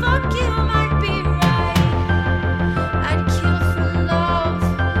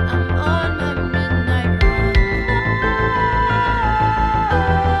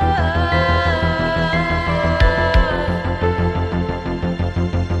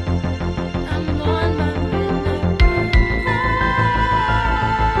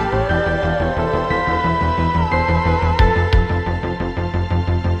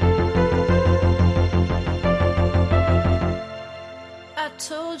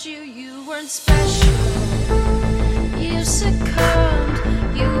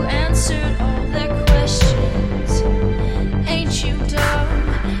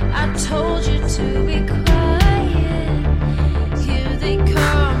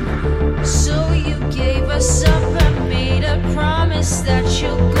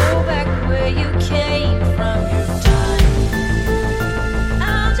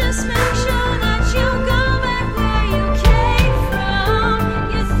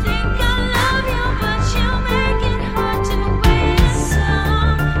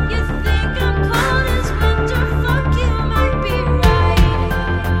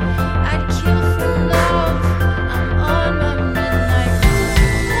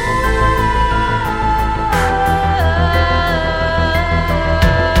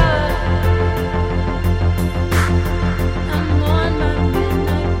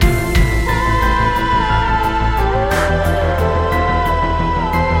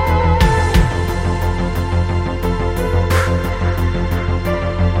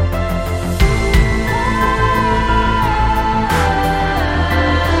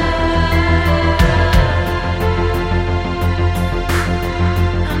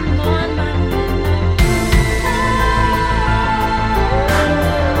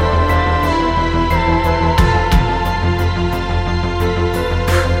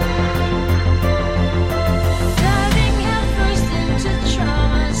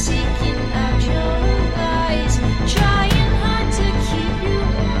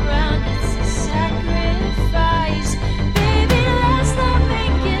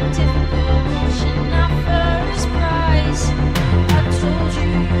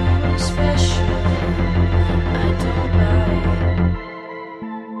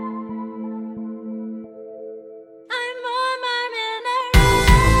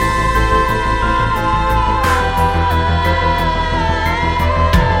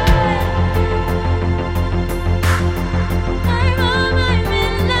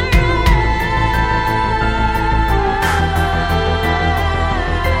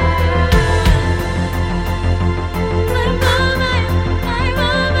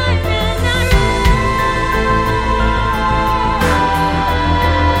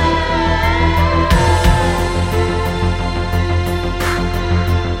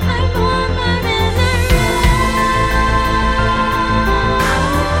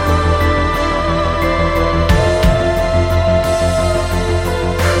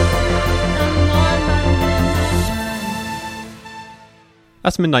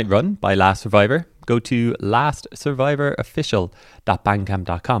 That's Midnight Run by Last Survivor. Go to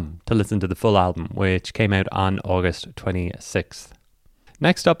lastsurvivorofficial.bandcamp.com to listen to the full album, which came out on August 26th.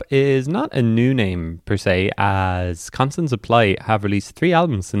 Next up is not a new name per se, as Constant Supply have released 3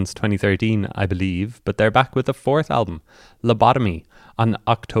 albums since 2013, I believe, but they're back with a 4th album, Lobotomy, on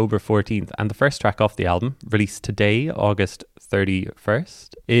October 14th, and the first track off the album, released today, August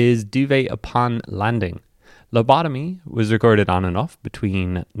 31st, is Duvet Upon Landing. Lobotomy was recorded on and off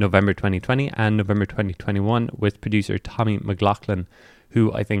between November 2020 and November 2021 with producer Tommy McLaughlin,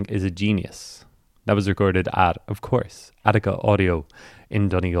 who I think is a genius. That was recorded at, of course, Attica Audio in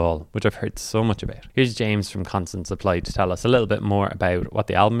Donegal, which I've heard so much about. Here's James from Constant Supply to tell us a little bit more about what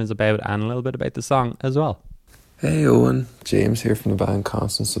the album is about and a little bit about the song as well. Hey Owen, James here from the band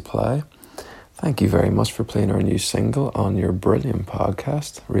Constant Supply. Thank you very much for playing our new single on your brilliant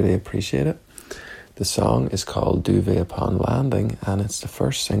podcast. Really appreciate it. The song is called Duvet Upon Landing, and it's the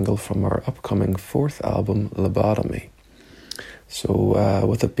first single from our upcoming 4th album, Lobotomy. So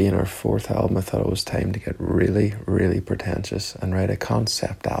with it being our 4th album, I thought it was time to get really, really pretentious and write a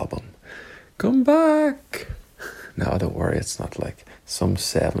concept album. Come back! No, don't worry, it's not like some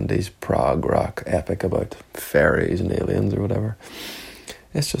 70s prog rock epic about fairies and aliens or whatever.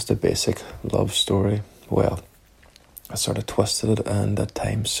 It's just a basic love story. Well, a sort of twisted and at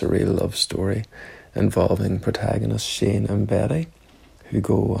times surreal love story involving protagonists Shane and Betty, who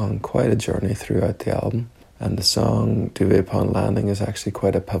go on quite a journey throughout the album. And the song Duvet Upon Landing is actually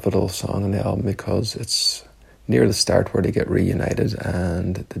quite a pivotal song in the album because it's near the start where they get reunited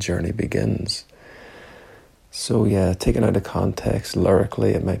and the journey begins. So yeah, taken out of context,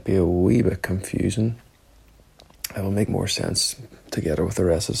 lyrically it might be a wee bit confusing. It will make more sense together with the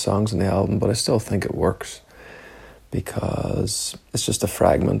rest of the songs in the album, but I still think it works because it's just a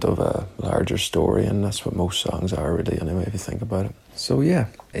fragment of a larger story, and that's what most songs are really anyway if you think about it. So yeah,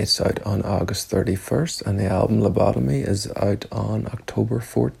 it's out on August 31st and the album Lobotomy is out on October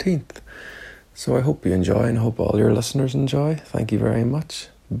 14th. So I hope you enjoy and I hope all your listeners enjoy. Thank you very much.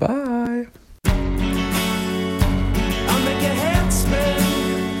 Bye.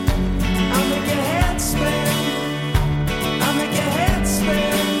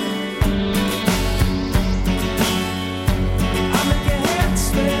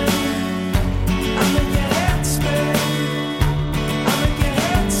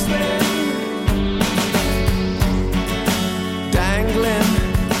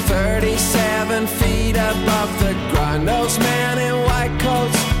 Above the ground, those men in white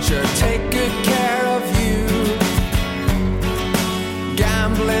coats sure take good care of you.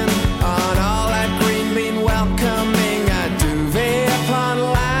 Gambling on all that green bean, welcoming a duvet upon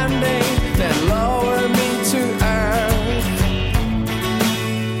landing, then lower me to earth.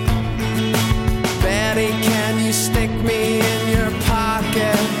 Betty, can you stick me in your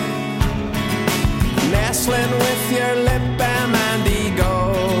pocket, nestling with your lip and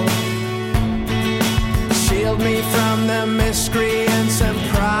ego? Shield me from the miscreants and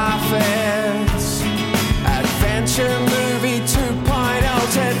prophets. Adventure movie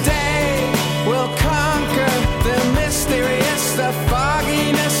 2.0 today will conquer the mysterious, the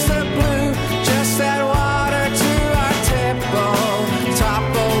fogginess, the blue. Just add water to our tipple,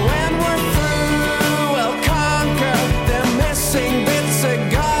 topple when we're through. We'll conquer the missing bits of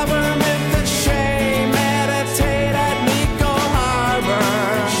government, the shame. Meditate at Nico Harbor.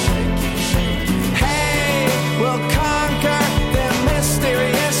 We'll conquer the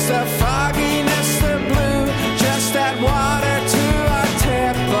mysterious, the fogginess, the blue. Just add water to our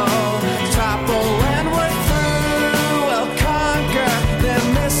tipple, topple when we're through. We'll conquer the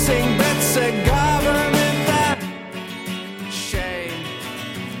missing bits of government, that shame.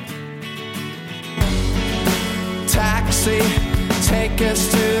 Taxi, take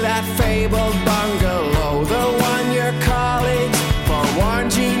us to that fabled bungalow, the one your colleagues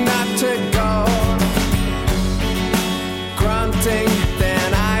forewarned you not to go. Grunting,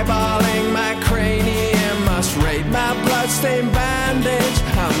 then eyeballing my cranium, must rate my bloodstained bandage,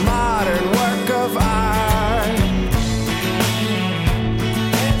 a modern work of art.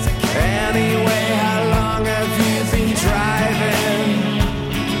 Anyway, how long have you been driving?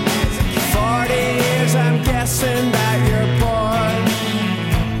 40 years, I'm guessing that you're bored.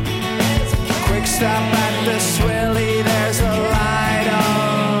 Quick stop at the Swilly, there's a light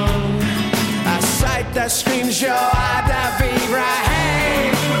on, a sight that screams your eye da vivra.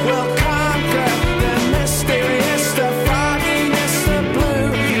 Hey, we'll conquer the mysterious, the fogginess, the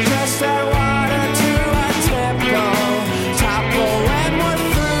blue. Just add water to our temple, topple when we're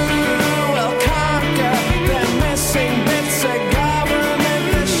through. We'll conquer the missing bits of government,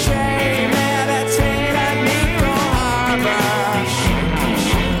 the shame. Meditate at Nico Harbor.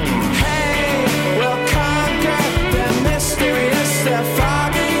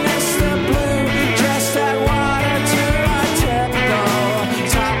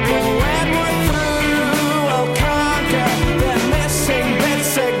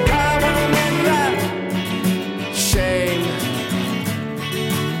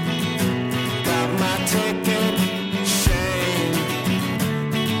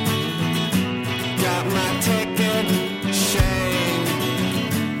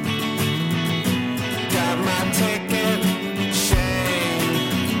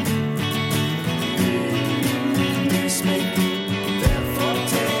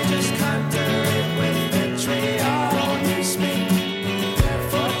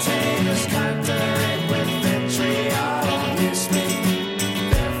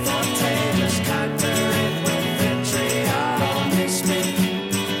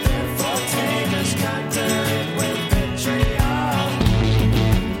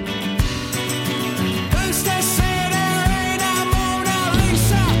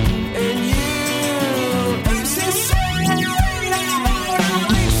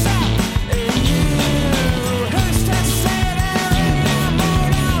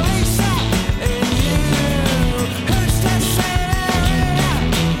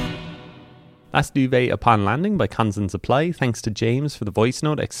 Last Duvet Upon Landing by Constant Supply. Thanks to James for the voice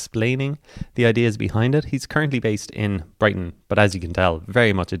note explaining the ideas behind it. He's currently based in Brighton, but as you can tell,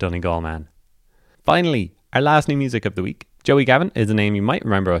 very much a Donegal man. Finally, our last new music of the week. Joey Gavin is a name you might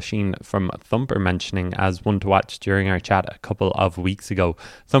remember Oisín from Thumper mentioning as one to watch during our chat a couple of weeks ago.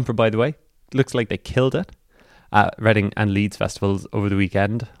 Thumper, by the way, looks like they killed it at Reading and Leeds festivals over the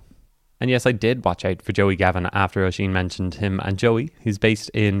weekend. And yes, I did watch out for Joey Gavin after Oisín mentioned him, and Joey, who's based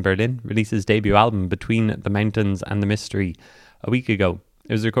in Berlin, released his debut album Between the Mountains and the Mystery a week ago.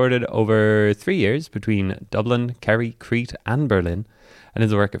 It was recorded over 3 years between Dublin, Kerry, Crete and Berlin, and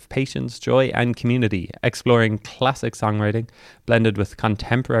is a work of patience, joy and community, exploring classic songwriting blended with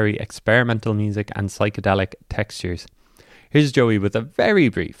contemporary experimental music and psychedelic textures. Here's Joey with a very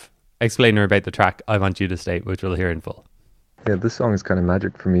brief explainer about the track I Want You to Stay, which we'll hear in full. Yeah, this song is kind of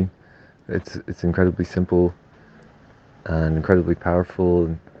magic for me. It's incredibly simple and incredibly powerful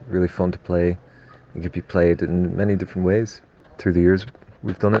and really fun to play. It can be played in many different ways. Through the years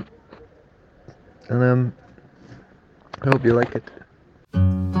we've done it, and I hope you like it.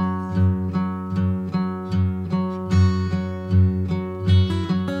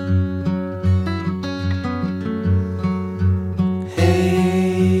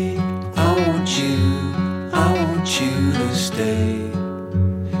 Hey, I want you to stay.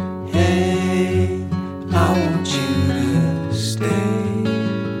 Hey, I want you to stay.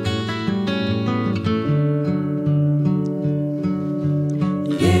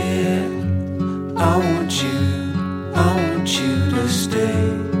 Yeah, I want you to stay.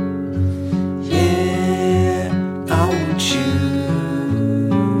 Yeah, I want you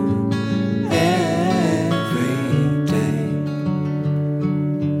every day.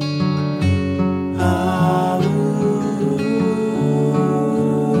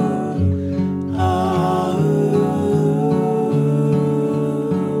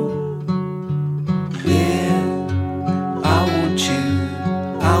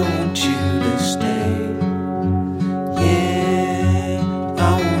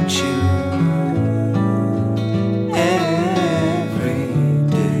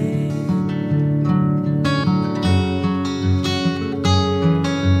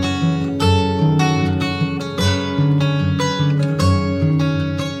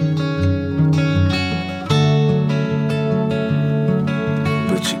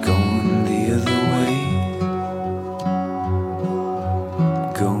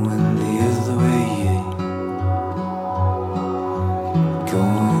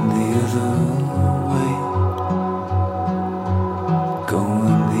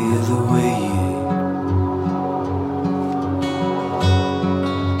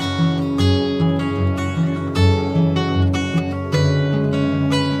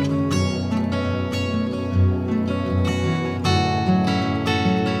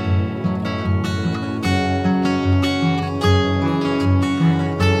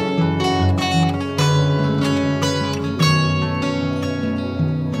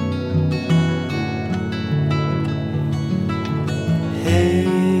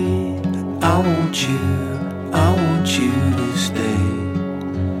 I want you to stay.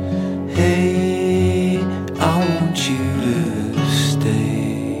 Hey, I want you to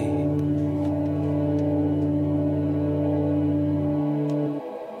stay.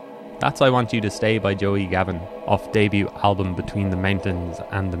 That's I Want You to Stay by Joey Gavin, off debut album Between the Mountains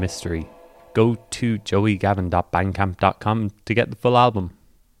and the Mystery. Go to joeygavin.bandcamp.com to get the full album.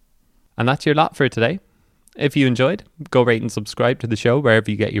 And that's your lot for today. If you enjoyed, go rate and subscribe to the show wherever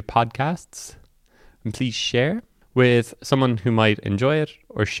you get your podcasts. And please share with someone who might enjoy it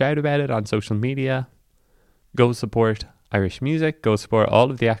or shout about it on social media. Go support Irish music. Go support all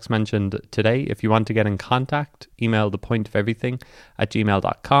of the acts mentioned today. If you want to get in contact, email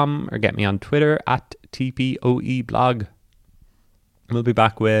thepointofeverything@gmail.com or get me on Twitter @TPOE blog. We'll be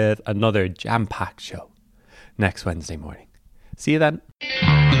back with another jam-packed show next Wednesday morning. See you then.